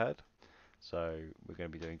overhead. So we're going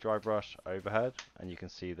to be doing drive rush, overhead, and you can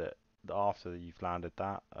see that after you've landed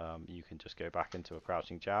that, you can just go back into a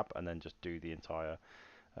crouching jab and then just do the entire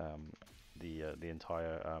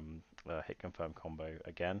hit confirm combo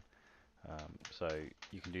again. So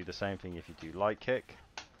you can do the same thing if you do light kick,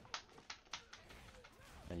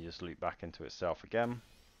 and you just loop back into itself again.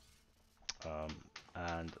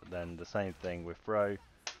 And then the same thing with throw.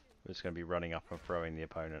 We're just going to be running up and throwing the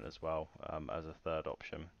opponent as well as a third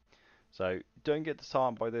option. So don't get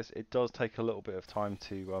disheartened by this. It does take a little bit of time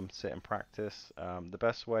to sit and practice. The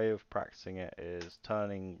best way of practicing it is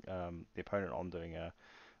turning the opponent on doing a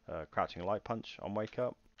crouching light punch on wake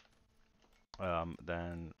up.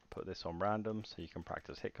 Then put this on random so you can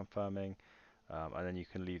practice hit confirming, and then you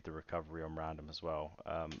can leave the recovery on random as well.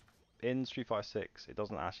 In Street Fighter 6, it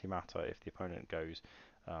doesn't actually matter if the opponent goes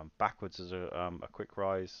Backwards is a quick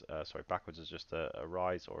rise. Sorry, backwards is just a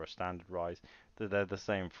rise or a standard rise. They're the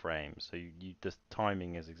same frame, so the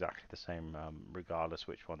timing is exactly the same regardless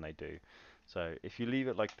which one they do. So if you leave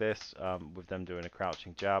it like this with them doing a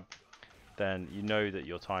crouching jab, then you know that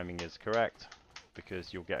your timing is correct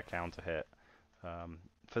because you'll get a counter hit.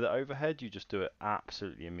 For the overhead, you just do it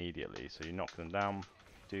absolutely immediately. So you knock them down,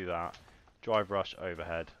 do that, drive rush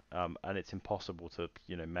overhead, and it's impossible to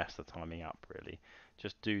mess the timing up really.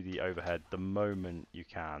 Just do the overhead the moment you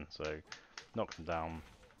can. So knock them down,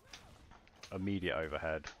 immediate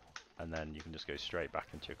overhead, and then you can just go straight back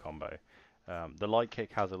into your combo. The light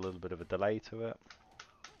kick has a little bit of a delay to it,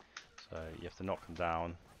 so you have to knock them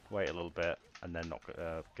down, wait a little bit, and then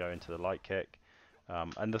go into the light kick.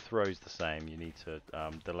 And the throw's the same. You need to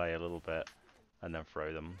delay a little bit and then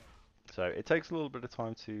throw them. So it takes a little bit of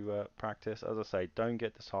time to practice. As I say, don't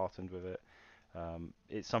get disheartened with it.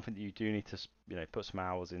 It's something that you do need to put some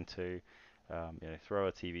hours into. Throw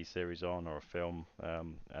a TV series on or a film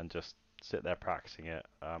and just sit there practicing it.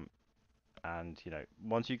 And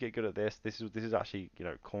once you get good at this is actually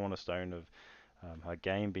cornerstone of her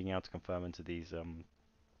game. Being able to confirm into these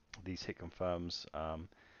hit confirms.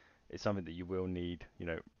 It's something that you will need,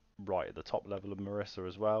 right at the top level of Marisa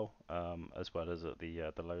as well as at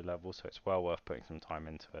the low level. So it's well worth putting some time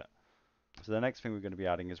into it. So the next thing we're going to be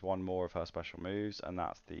adding is one more of her special moves, and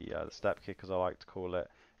that's the step kick, as I like to call it.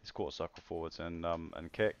 It's quarter circle forwards and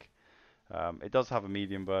kick. It does have a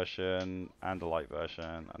medium version and a light version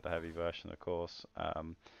and a heavy version, of course.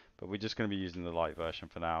 But we're just going to be using the light version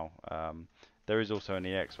for now. There is also an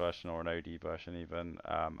EX version or an OD version even,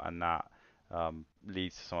 and that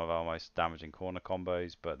leads to some of our most damaging corner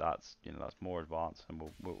combos, but that's that's more advanced, and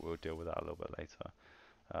we'll deal with that a little bit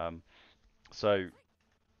later. So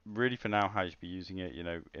really, for now, how you should be using it,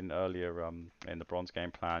 in earlier in the bronze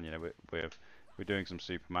game plan, we're doing some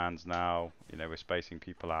Supermans now. We're spacing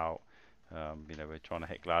people out. We're trying to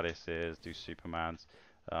hit Gladiuses, do Supermans,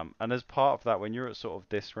 and as part of that, when you're at sort of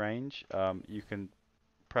this range, you can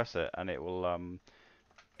press it, and it will.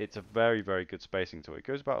 It's a very, very good spacing tool. It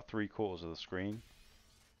goes about 3/4 of the screen.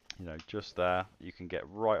 Just there. You can get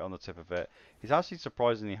right on the tip of it. It's actually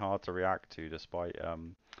surprisingly hard to react to, despite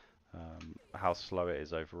how slow it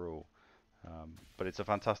is overall. But it's a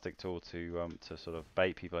fantastic tool to sort of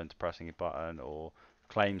bait people into pressing a button or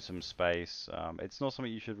claim some space. It's not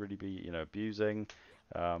something you should really be abusing.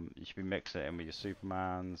 You should be mixing it in with your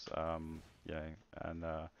Supermans, and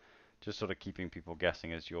just sort of keeping people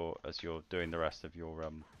guessing as you're doing the rest of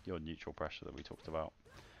your neutral pressure that we talked about.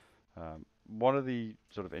 One of the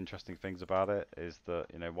sort of interesting things about it is that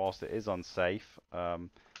whilst it is unsafe,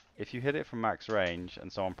 if you hit it from max range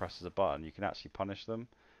and someone presses a button, you can actually punish them.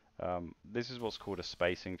 This is what's called a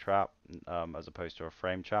spacing trap, as opposed to a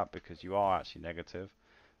frame trap, because you are actually negative.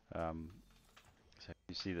 So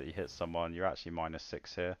you see that you hit someone, you're actually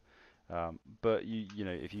 -6 here. But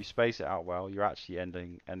if you space it out well, you're actually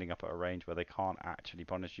ending up at a range where they can't actually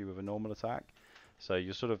punish you with a normal attack. So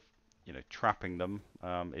you're sort of trapping them,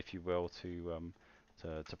 if you will, to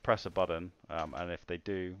press a button, and if they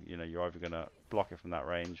do, you're either going to block it from that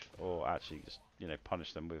range or actually just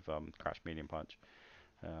punish them with crash medium punch.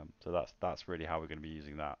 So that's really how we're going to be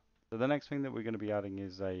using that. So the next thing that we're going to be adding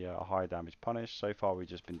is a high damage punish. So far we've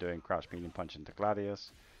just been doing crash medium punch into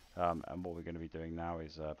Gladius, and what we're going to be doing now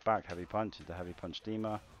is back heavy punch into heavy punch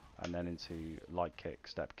Dema, and then into light kick,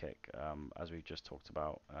 step kick, as we've just talked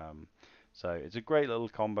about. So it's a great little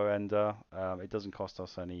combo ender. It doesn't cost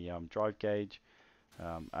us any drive gauge,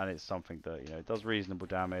 and it's something that it does reasonable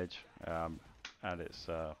damage, and it's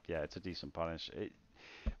it's a decent punish.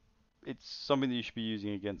 It's something that you should be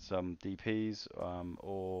using against DPs,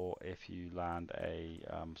 or if you land a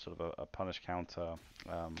sort of a punish counter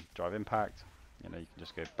drive impact. You can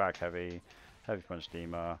just go back heavy punch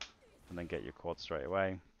Dema, and then get your quad straight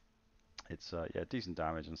away. It's decent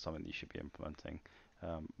damage and something that you should be implementing.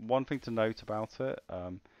 One thing to note about it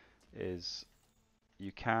is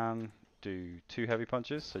you can do 2 heavy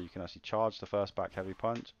punches, so you can actually charge the first back heavy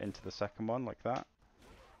punch into the second one like that.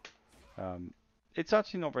 It's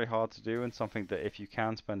actually not very hard to do, and something that if you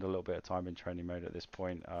can spend a little bit of time in training mode at this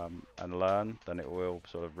point and learn, then it will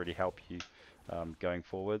sort of really help you going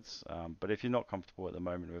forwards. But if you're not comfortable at the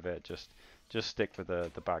moment with it, just stick with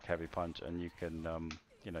the back heavy punch, and you can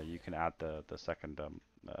you can add the second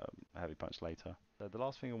heavy punch later. So the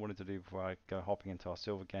last thing I wanted to do before I go hopping into our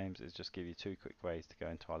silver games is just give you 2 quick ways to go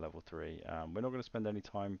into our level 3. We're not going to spend any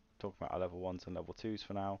time talking about our level 1s and level 2s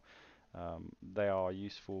for now. They are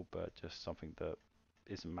useful, but just something that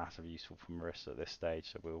isn't massively useful for Marisa at this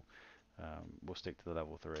stage, so we'll stick to the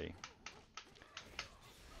level 3.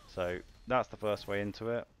 So that's the first way into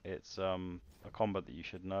it. It's a combo that you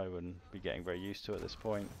should know and be getting very used to at this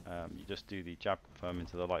point. You just do the jab confirm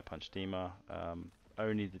into the light punch deemer.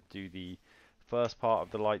 Only do the first part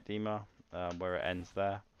of the light deemer where it ends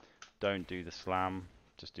there. Don't do the slam.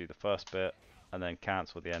 Just do the first bit and then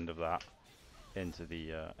cancel the end of that into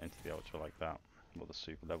the ultra like that, or the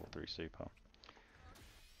super level 3 super.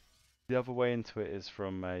 The other way into it is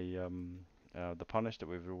from the punish that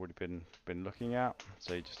we've already been looking at.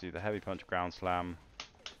 So you just do the heavy punch ground slam,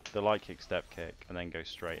 the light kick step kick, and then go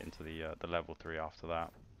straight into the level 3 after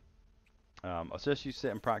that. I suggest you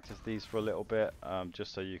sit and practice these for a little bit,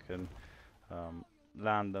 just so you can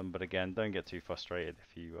land them. But again, don't get too frustrated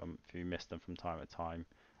if you miss them from time to time.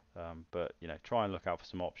 But you know, try and look out for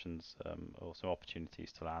some options or some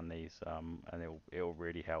opportunities to land these, and it'll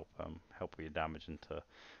really help with your damage and to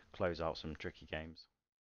close out some tricky games.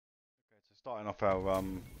 Okay, so starting off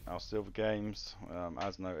our silver games,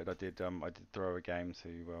 as noted, I did throw a game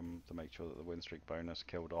to make sure that the win streak bonus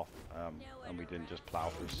killed off, and we didn't just plow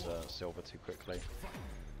through silver too quickly.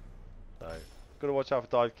 So gotta watch out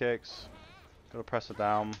for dive kicks. Gotta press her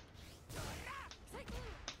down.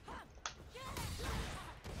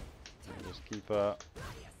 Just keep her.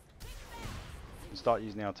 Start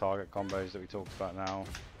using our target combos that we talked about now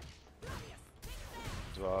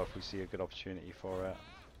as well if we see a good opportunity for it.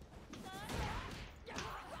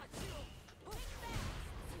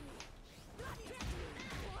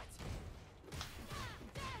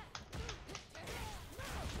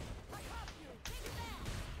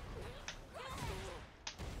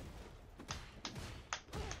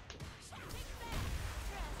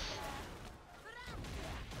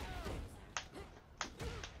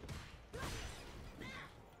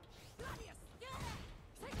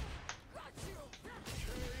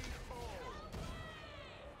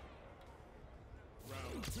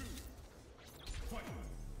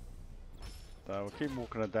 We'll keep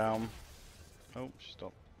walking her down. Oh, she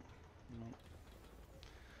stopped. No.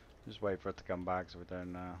 Just wait for it to come back so we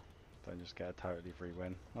don't just get a totally free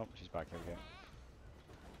win. Oh, she's back here again.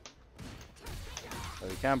 So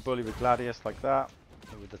you can bully with Gladius like that,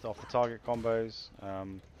 with the off the target combos.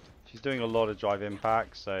 She's doing a lot of drive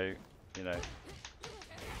impact, so you know,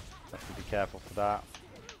 have to be careful for that.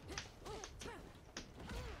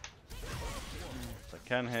 So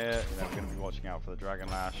Ken here, you know, we're going to be watching out for the Dragon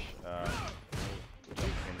Lash.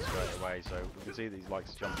 Jumping in straight away, so we can see that he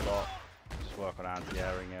likes to jump a lot. Just work on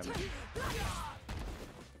anti-airing him.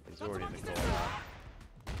 He's already in the corner.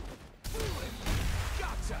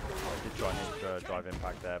 I did try and hit drive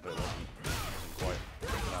impact there, but it wasn't quite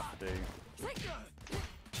good enough to do.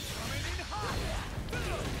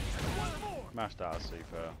 Smashed out a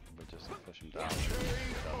super, but just push him down.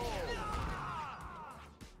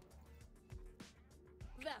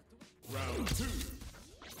 Round 2.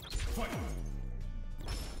 Fight.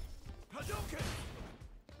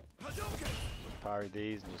 Parry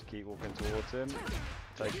these and just keep walking towards him.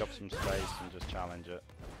 Take up some space and just challenge it.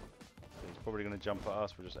 So he's probably going to jump at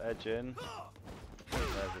us. We'll just edge in.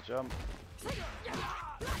 There's the jump.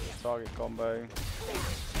 The target combo.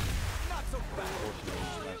 Unfortunately,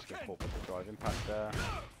 he managed to get caught with the drive impact there.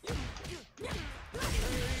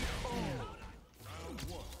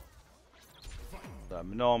 So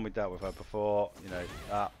Manon, we dealt with her before. You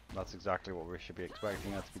know, that's exactly what we should be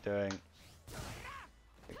expecting her to be doing.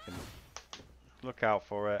 We can look out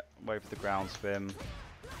for it, wait for the ground spin,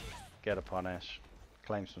 get a punish,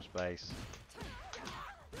 claim some space.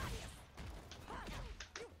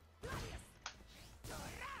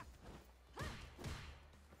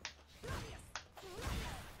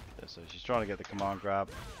 Yeah, so she's trying to get the command grab.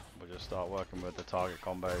 We'll just start working with the target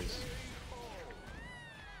combos.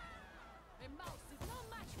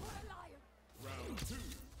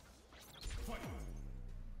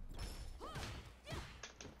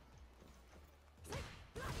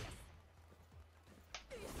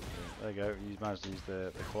 There you go, you managed to use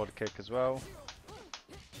the quad kick as well.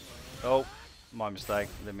 Oh, my mistake,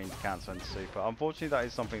 didn't mean to cancel into super. Unfortunately that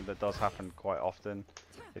is something that does happen quite often.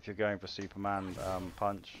 If you're going for Superman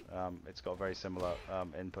punch, it's got a very similar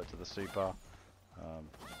input to the super.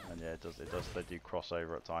 And yeah, they do cross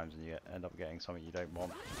over at times and you end up getting something you don't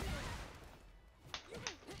want.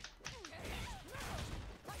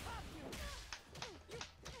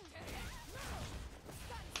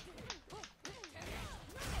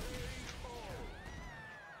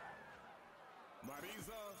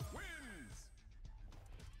 Marisa wins.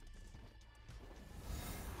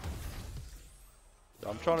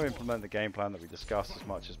 I'm trying to implement the game plan that we discussed as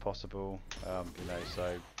much as possible. You know,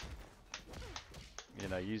 so you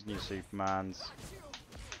know, using your Supermans,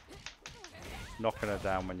 knocking her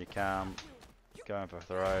down when you can, going for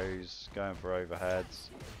throws, going for overheads.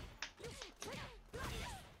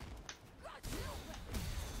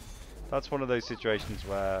 That's one of those situations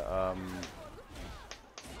where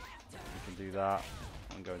you can do that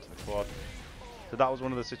and go into the quad. So that was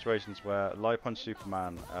one of the situations where Light Punch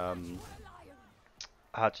Superman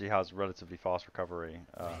actually has relatively fast recovery,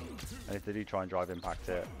 and if they do try and drive impact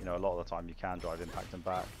it, you know, a lot of the time you can drive impact and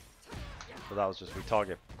back. So that was just, we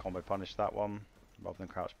target combo punish that one rather than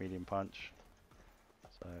crouch medium punch.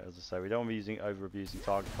 So as I say, we don't want to be over abusing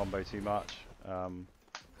target combo too much. Yeah,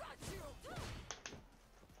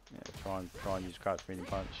 try and use crouch medium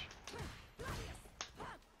punch.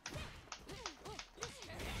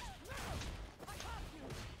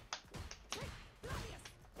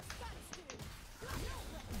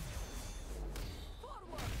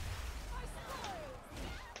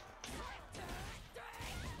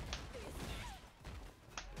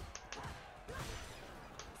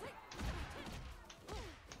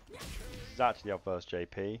 This is actually our first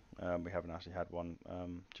JP. We haven't actually had one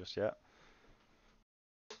just yet.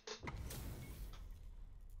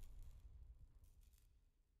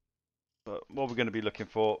 But what we're going to be looking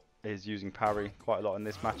for is using parry quite a lot in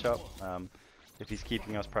this matchup. If he's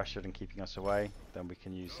keeping us pressured and keeping us away, then we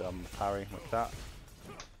can use parry like that.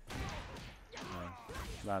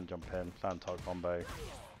 Land jump in, land target combo,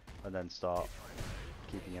 and then start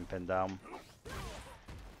keeping him pinned down.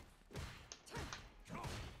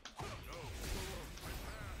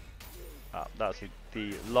 That's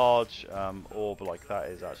the large orb like that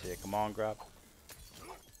is actually a command grab.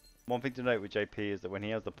 One thing to note with JP is that when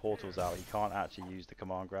he has the portals out, he can't actually use the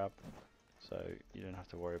command grab, so you don't have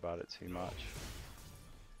to worry about it too much.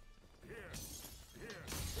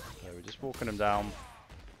 So we're just walking him down,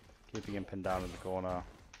 keeping him pinned down in the corner.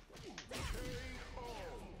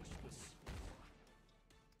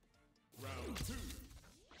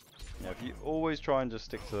 Yeah, if you always try and just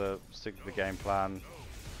stick to the game plan,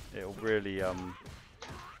 it'll really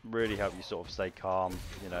really help you sort of stay calm.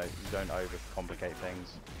 You know, you don't overcomplicate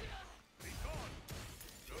things.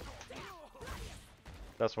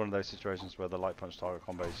 That's one of those situations where the light punch target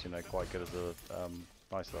combo is, you know, quite good as a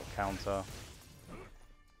nice little counter.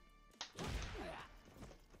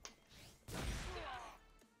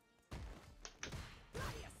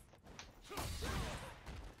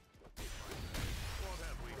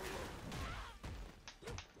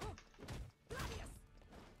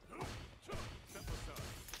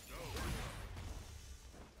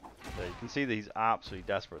 So you can see that he's absolutely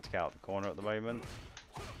desperate to get out the corner at the moment.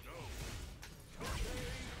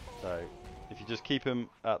 So if you just keep him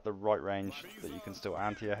at the right range that you can still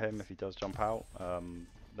anti-air him if he does jump out,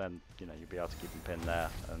 then you know you'll be able to keep him pinned there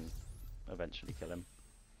and eventually kill him.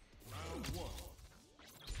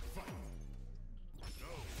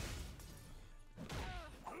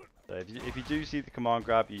 So if you do see the command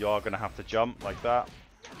grab, you are going to have to jump like that.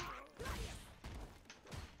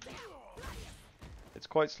 It's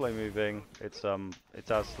quite slow moving. It's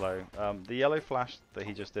as slow. The yellow flash that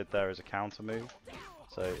he just did there is a counter move.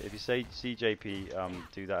 So if you see JP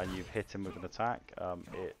do that and you've hit him with an attack,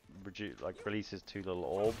 it releases two little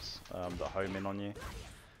orbs that home in on you,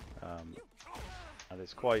 and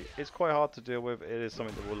it's quite hard to deal with. It is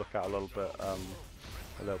something that we'll look at a little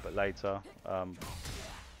bit later.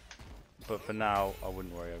 But for now, I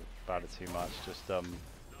wouldn't worry about it too much. Just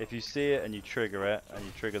if you see it and you trigger it and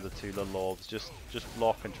you trigger the two little orbs, just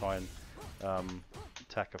block and try and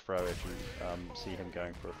attack a throw if you see him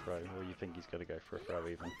going for a throw, or you think he's going to go for a throw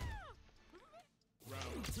even.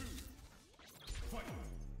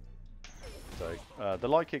 So the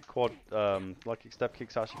light kick quad, light kick step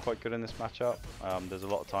kick's actually quite good in this matchup. There's a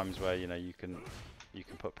lot of times where you know you can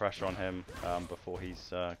put pressure on him before he's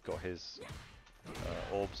got his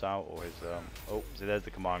orbs out or his oh, so there's the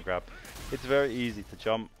command grab. It's very easy to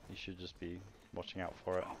jump. You should just be watching out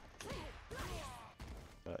for it.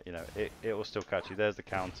 But you know, it will still catch you. There's the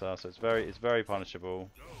counter, so it's very punishable.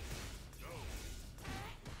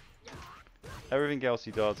 Everything else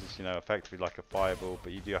he does is, you know, effectively like a fireball,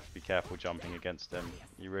 but you do have to be careful jumping against him.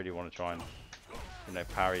 You really want to try and, you know,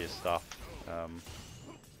 parry his stuff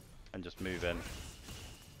and just move in.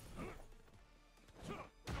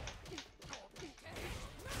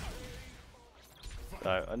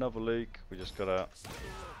 So another Luke. We just gotta.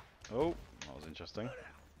 Oh, that was interesting.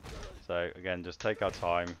 So again, just take our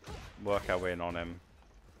time, work our way in on him.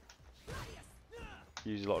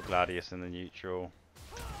 Use a lot of Gladius in the neutral.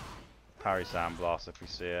 Parry Sandblast if we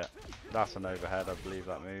see it. That's an overhead, I believe,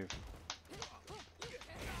 that move.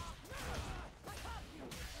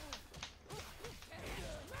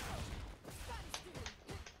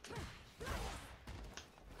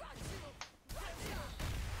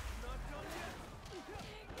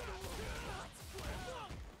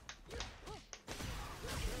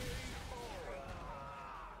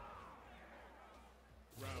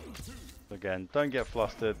 Again, don't get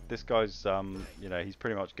flustered. This guy's, you know, he's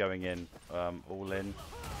pretty much going in, all in.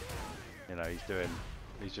 You know,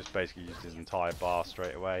 he's just basically used his entire bar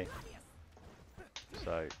straight away.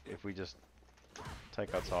 So if we just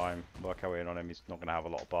take our time, work our way in on him, he's not going to have a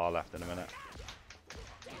lot of bar left in a minute.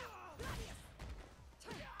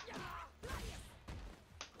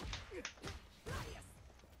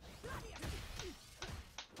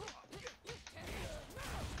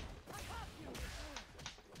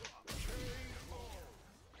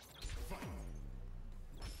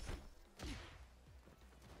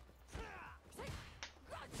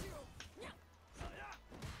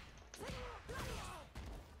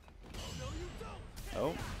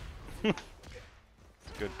 Oh, it's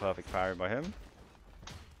a good perfect parry by him.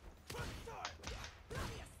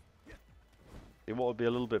 See, what would be a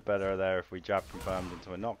little bit better there if we jab confirmed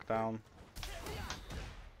into a knockdown.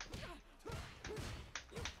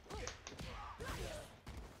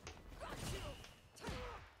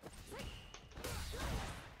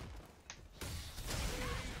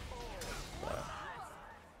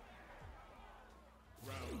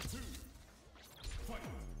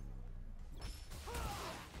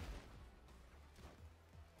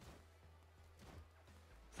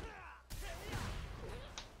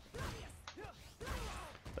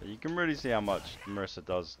 You can really see how much Marisa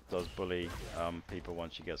does bully people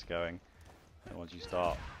once she gets going, and once you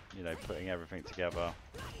start, you know, putting everything together.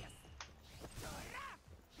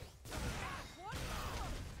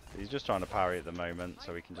 He's just trying to parry at the moment,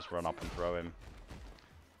 so we can just run up and throw him.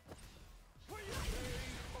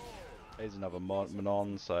 Here's another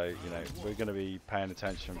Manon, so you know we're going to be paying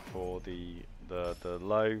attention for the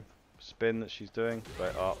low spin that she's doing,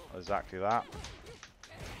 straight up, exactly that.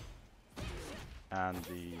 And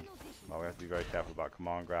well, we have to be very careful about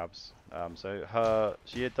command grabs. So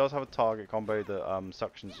she does have a target combo that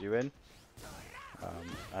suctions you in,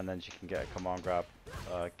 and then she can get a command grab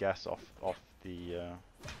guess off the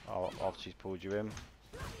after she's pulled you in.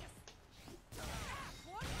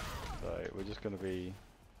 So we're just going to be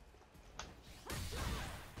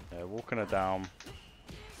walking her down.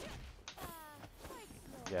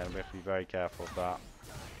 Again, we have to be very careful of that.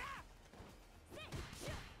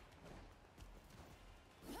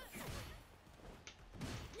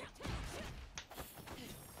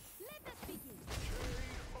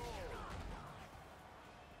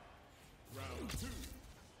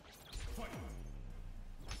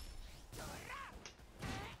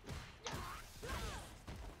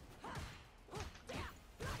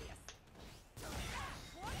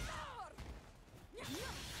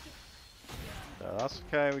 So that's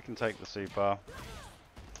okay, we can take the super.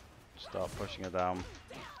 Start pushing her down.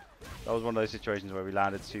 That was one of those situations where we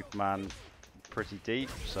landed Superman pretty deep,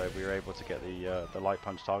 so we were able to get the light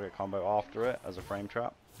punch target combo after it as a frame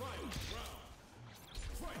trap.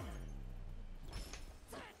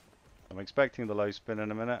 I'm expecting the low spin in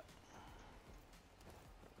a minute.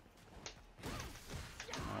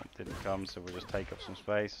 It didn't come, so we'll just take up some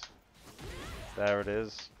space. There it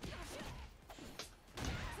is.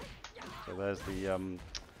 So there's the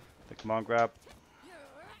command grab.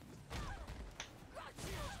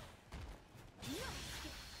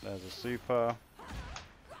 There's a super.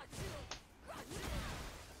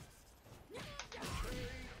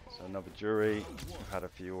 So another Juri. We've had a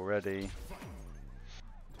few already.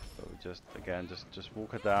 But we just again just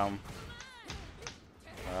walk her down.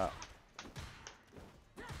 But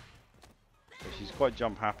she's quite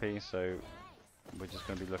jump happy, so we're just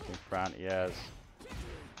going to be looking for anti-airs.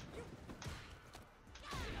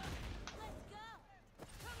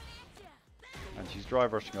 And she's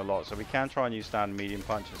drive rushing a lot, so we can try and use stand medium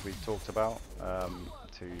punch as we've talked about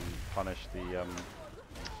to punish the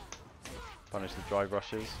drive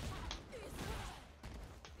rushes.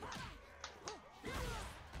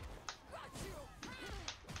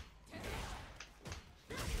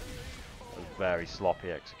 A very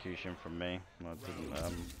sloppy execution from me. I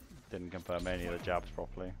didn't confirm any of the jabs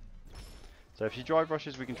properly. So if she drive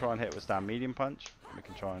rushes, we can try and hit with stand medium punch. We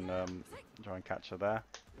can try and catch her there.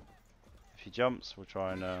 If she jumps, we'll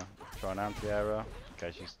try and anti-air her.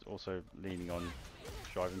 Okay, she's also leaning on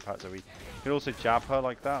driving pat, so we can also jab her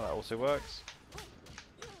like that. That also works.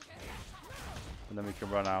 And then we can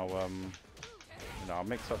run our our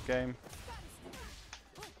mix-up game.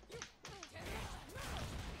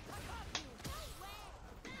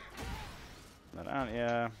 And then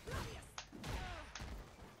anti-air.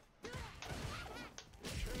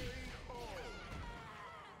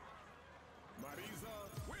 Marisa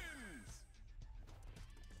wins.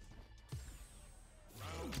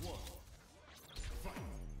 Round 1. Fight.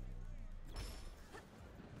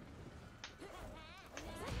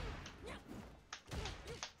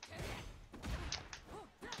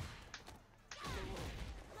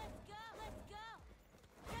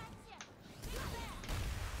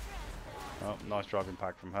 nice drive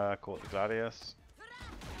impact from her, caught the Gladius.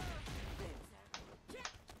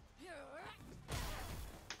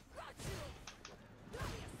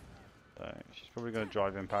 So she's probably going to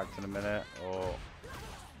drive impact in a minute, or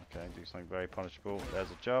okay, do something very punishable. There's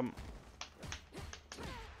a jump.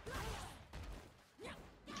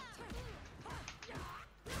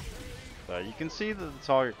 So you can see that the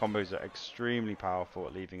target combos are extremely powerful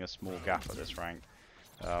at leaving a small gap at this rank.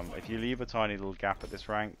 If you leave a tiny little gap at this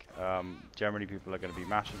rank, generally people are going to be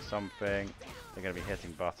mashing something, they're going to be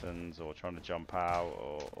hitting buttons or trying to jump out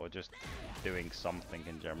or just doing something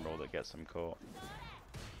in general that gets them caught.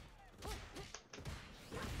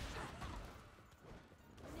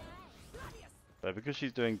 So because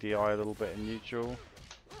she's doing DI a little bit in neutral,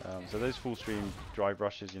 so those full stream drive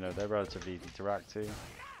rushes, you know, they're relatively easy to react to.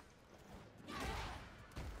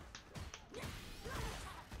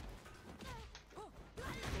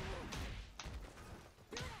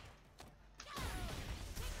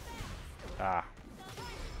 Ah.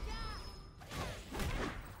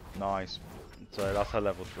 Nice. So that's her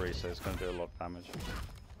level 3, so it's going to do a lot of damage.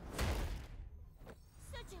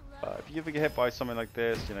 But if you ever get hit by something like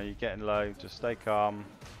this, you know, you're getting low, just stay calm.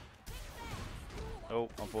 Oh,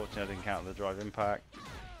 unfortunately I didn't count the drive impact,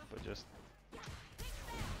 but just...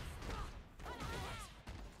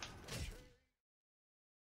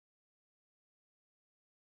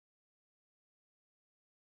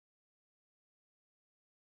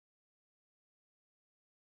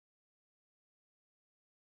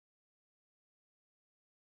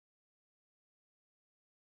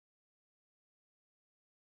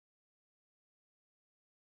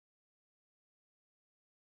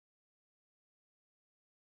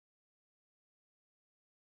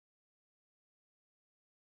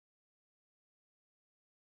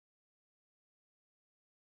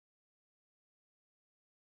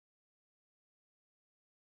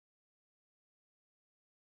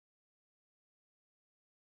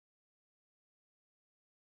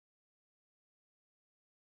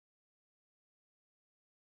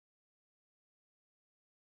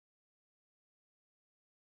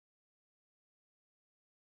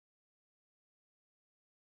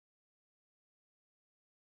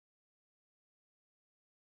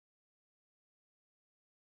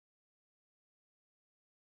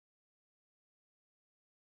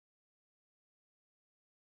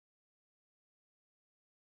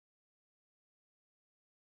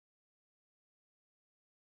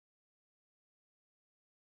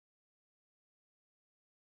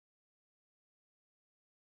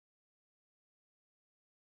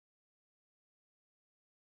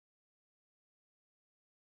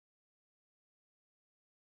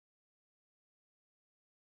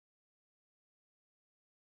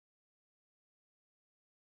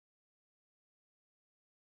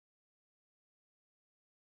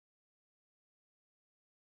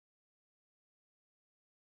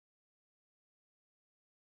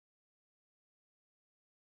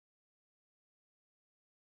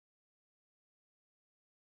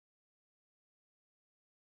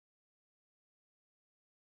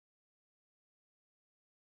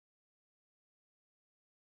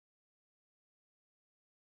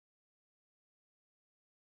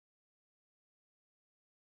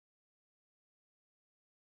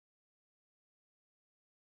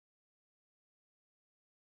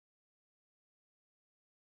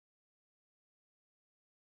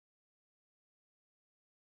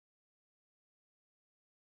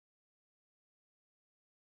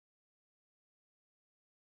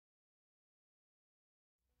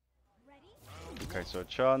 Okay, so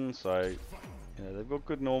Chun, so you know, they've got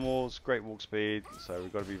good normals, great walk speed, so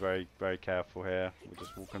we've got to be very, very careful here. We'll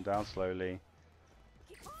just walk them down slowly.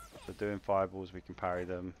 If they're doing fireballs, we can parry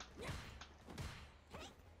them.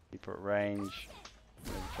 Keep at range.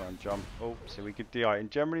 Maybe try and jump. Oh, so we could DI.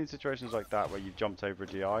 And generally in situations like that where you've jumped over a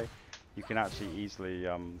DI, you can actually easily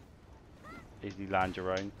land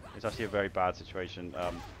your own. It's actually a very bad situation.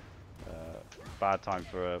 Bad time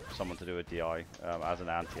for someone to do a DI as an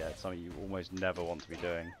anti-air. It's something you almost never want to be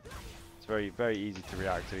doing. It's very, very easy to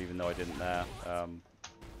react to, even though I didn't there.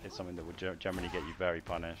 It's something that would generally get you very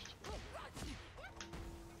punished.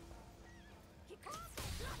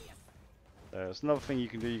 It's another thing you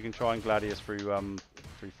can do. You can try and Gladius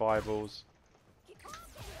through fireballs.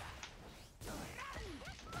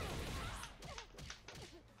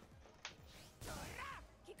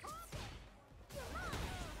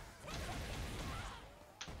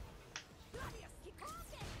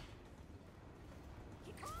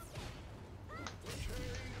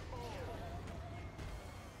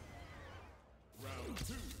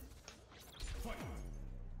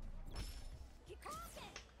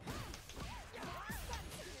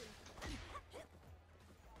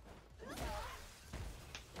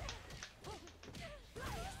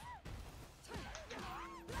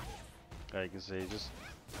 There you can see, just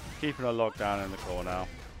keeping her locked down in the corner,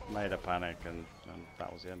 made her panic, and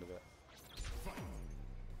that was the end of it.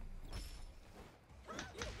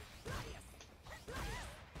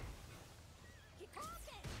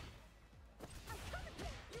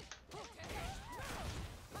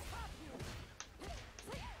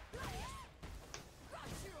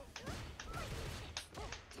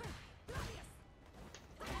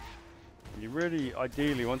 You really,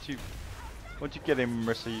 ideally, once you get in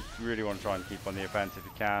Marisa, you really want to try and keep on the offense if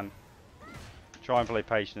you can. Try and play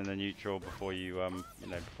patient in the neutral before you,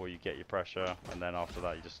 before you get your pressure, and then after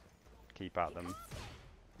that you just keep at them.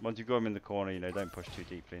 Once you've got them in the corner, don't push too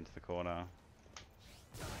deeply into the corner.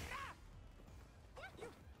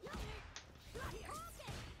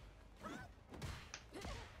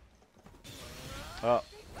 Oh,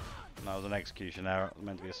 that was an execution error. It was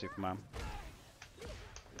meant to be a Superman.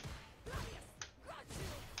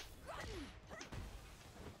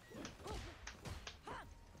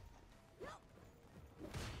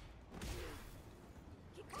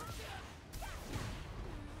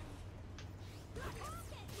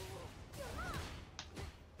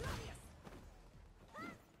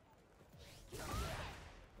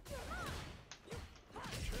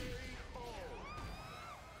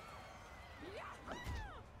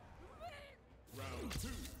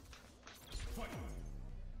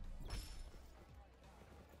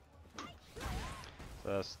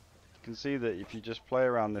 So you can see that if you just play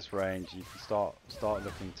around this range, you can start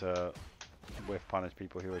looking to whiff punish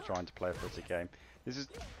people who are trying to play a footed game. This is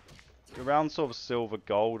around sort of silver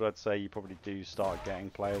gold. I'd say you probably do start getting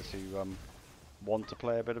players who want to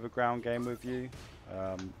play a bit of a ground game with you,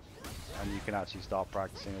 and you can actually start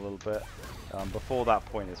practicing a little bit. Before that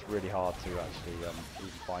point, it's really hard to actually even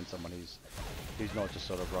find someone who's not just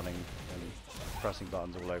sort of running and pressing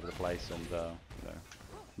buttons all over the place and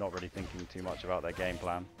not really thinking too much about their game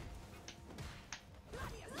plan.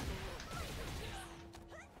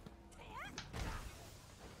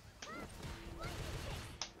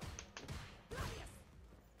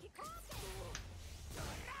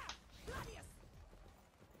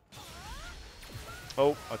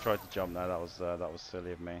 Oh, I tried to jump there. That was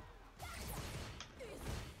silly of me.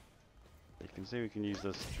 You can see we can use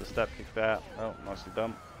the step kick there. Oh, nicely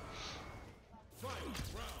done.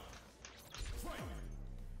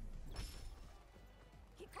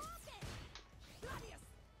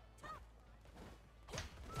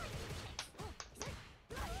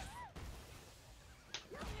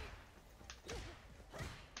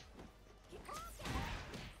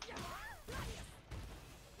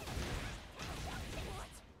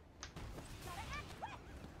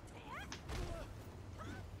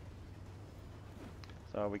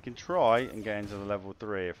 So we can try and get into the level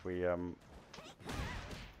 3 if we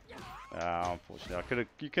unfortunately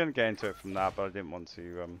you couldn't get into it from that, but I didn't want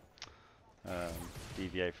to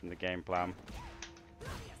deviate from the game plan.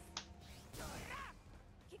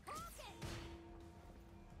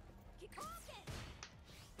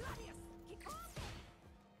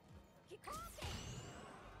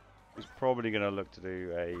 He's probably going to look to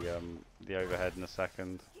do a the overhead in a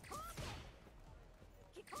second.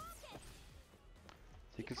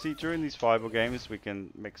 You can see during these fireball games we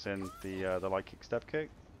can mix in the light kick step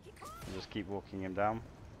kick and just keep walking him down.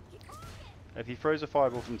 If he throws a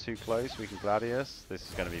fireball from too close, we can Gladius. This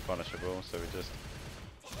is going to be punishable, so we just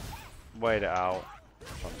wait it out,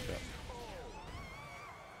 punish it.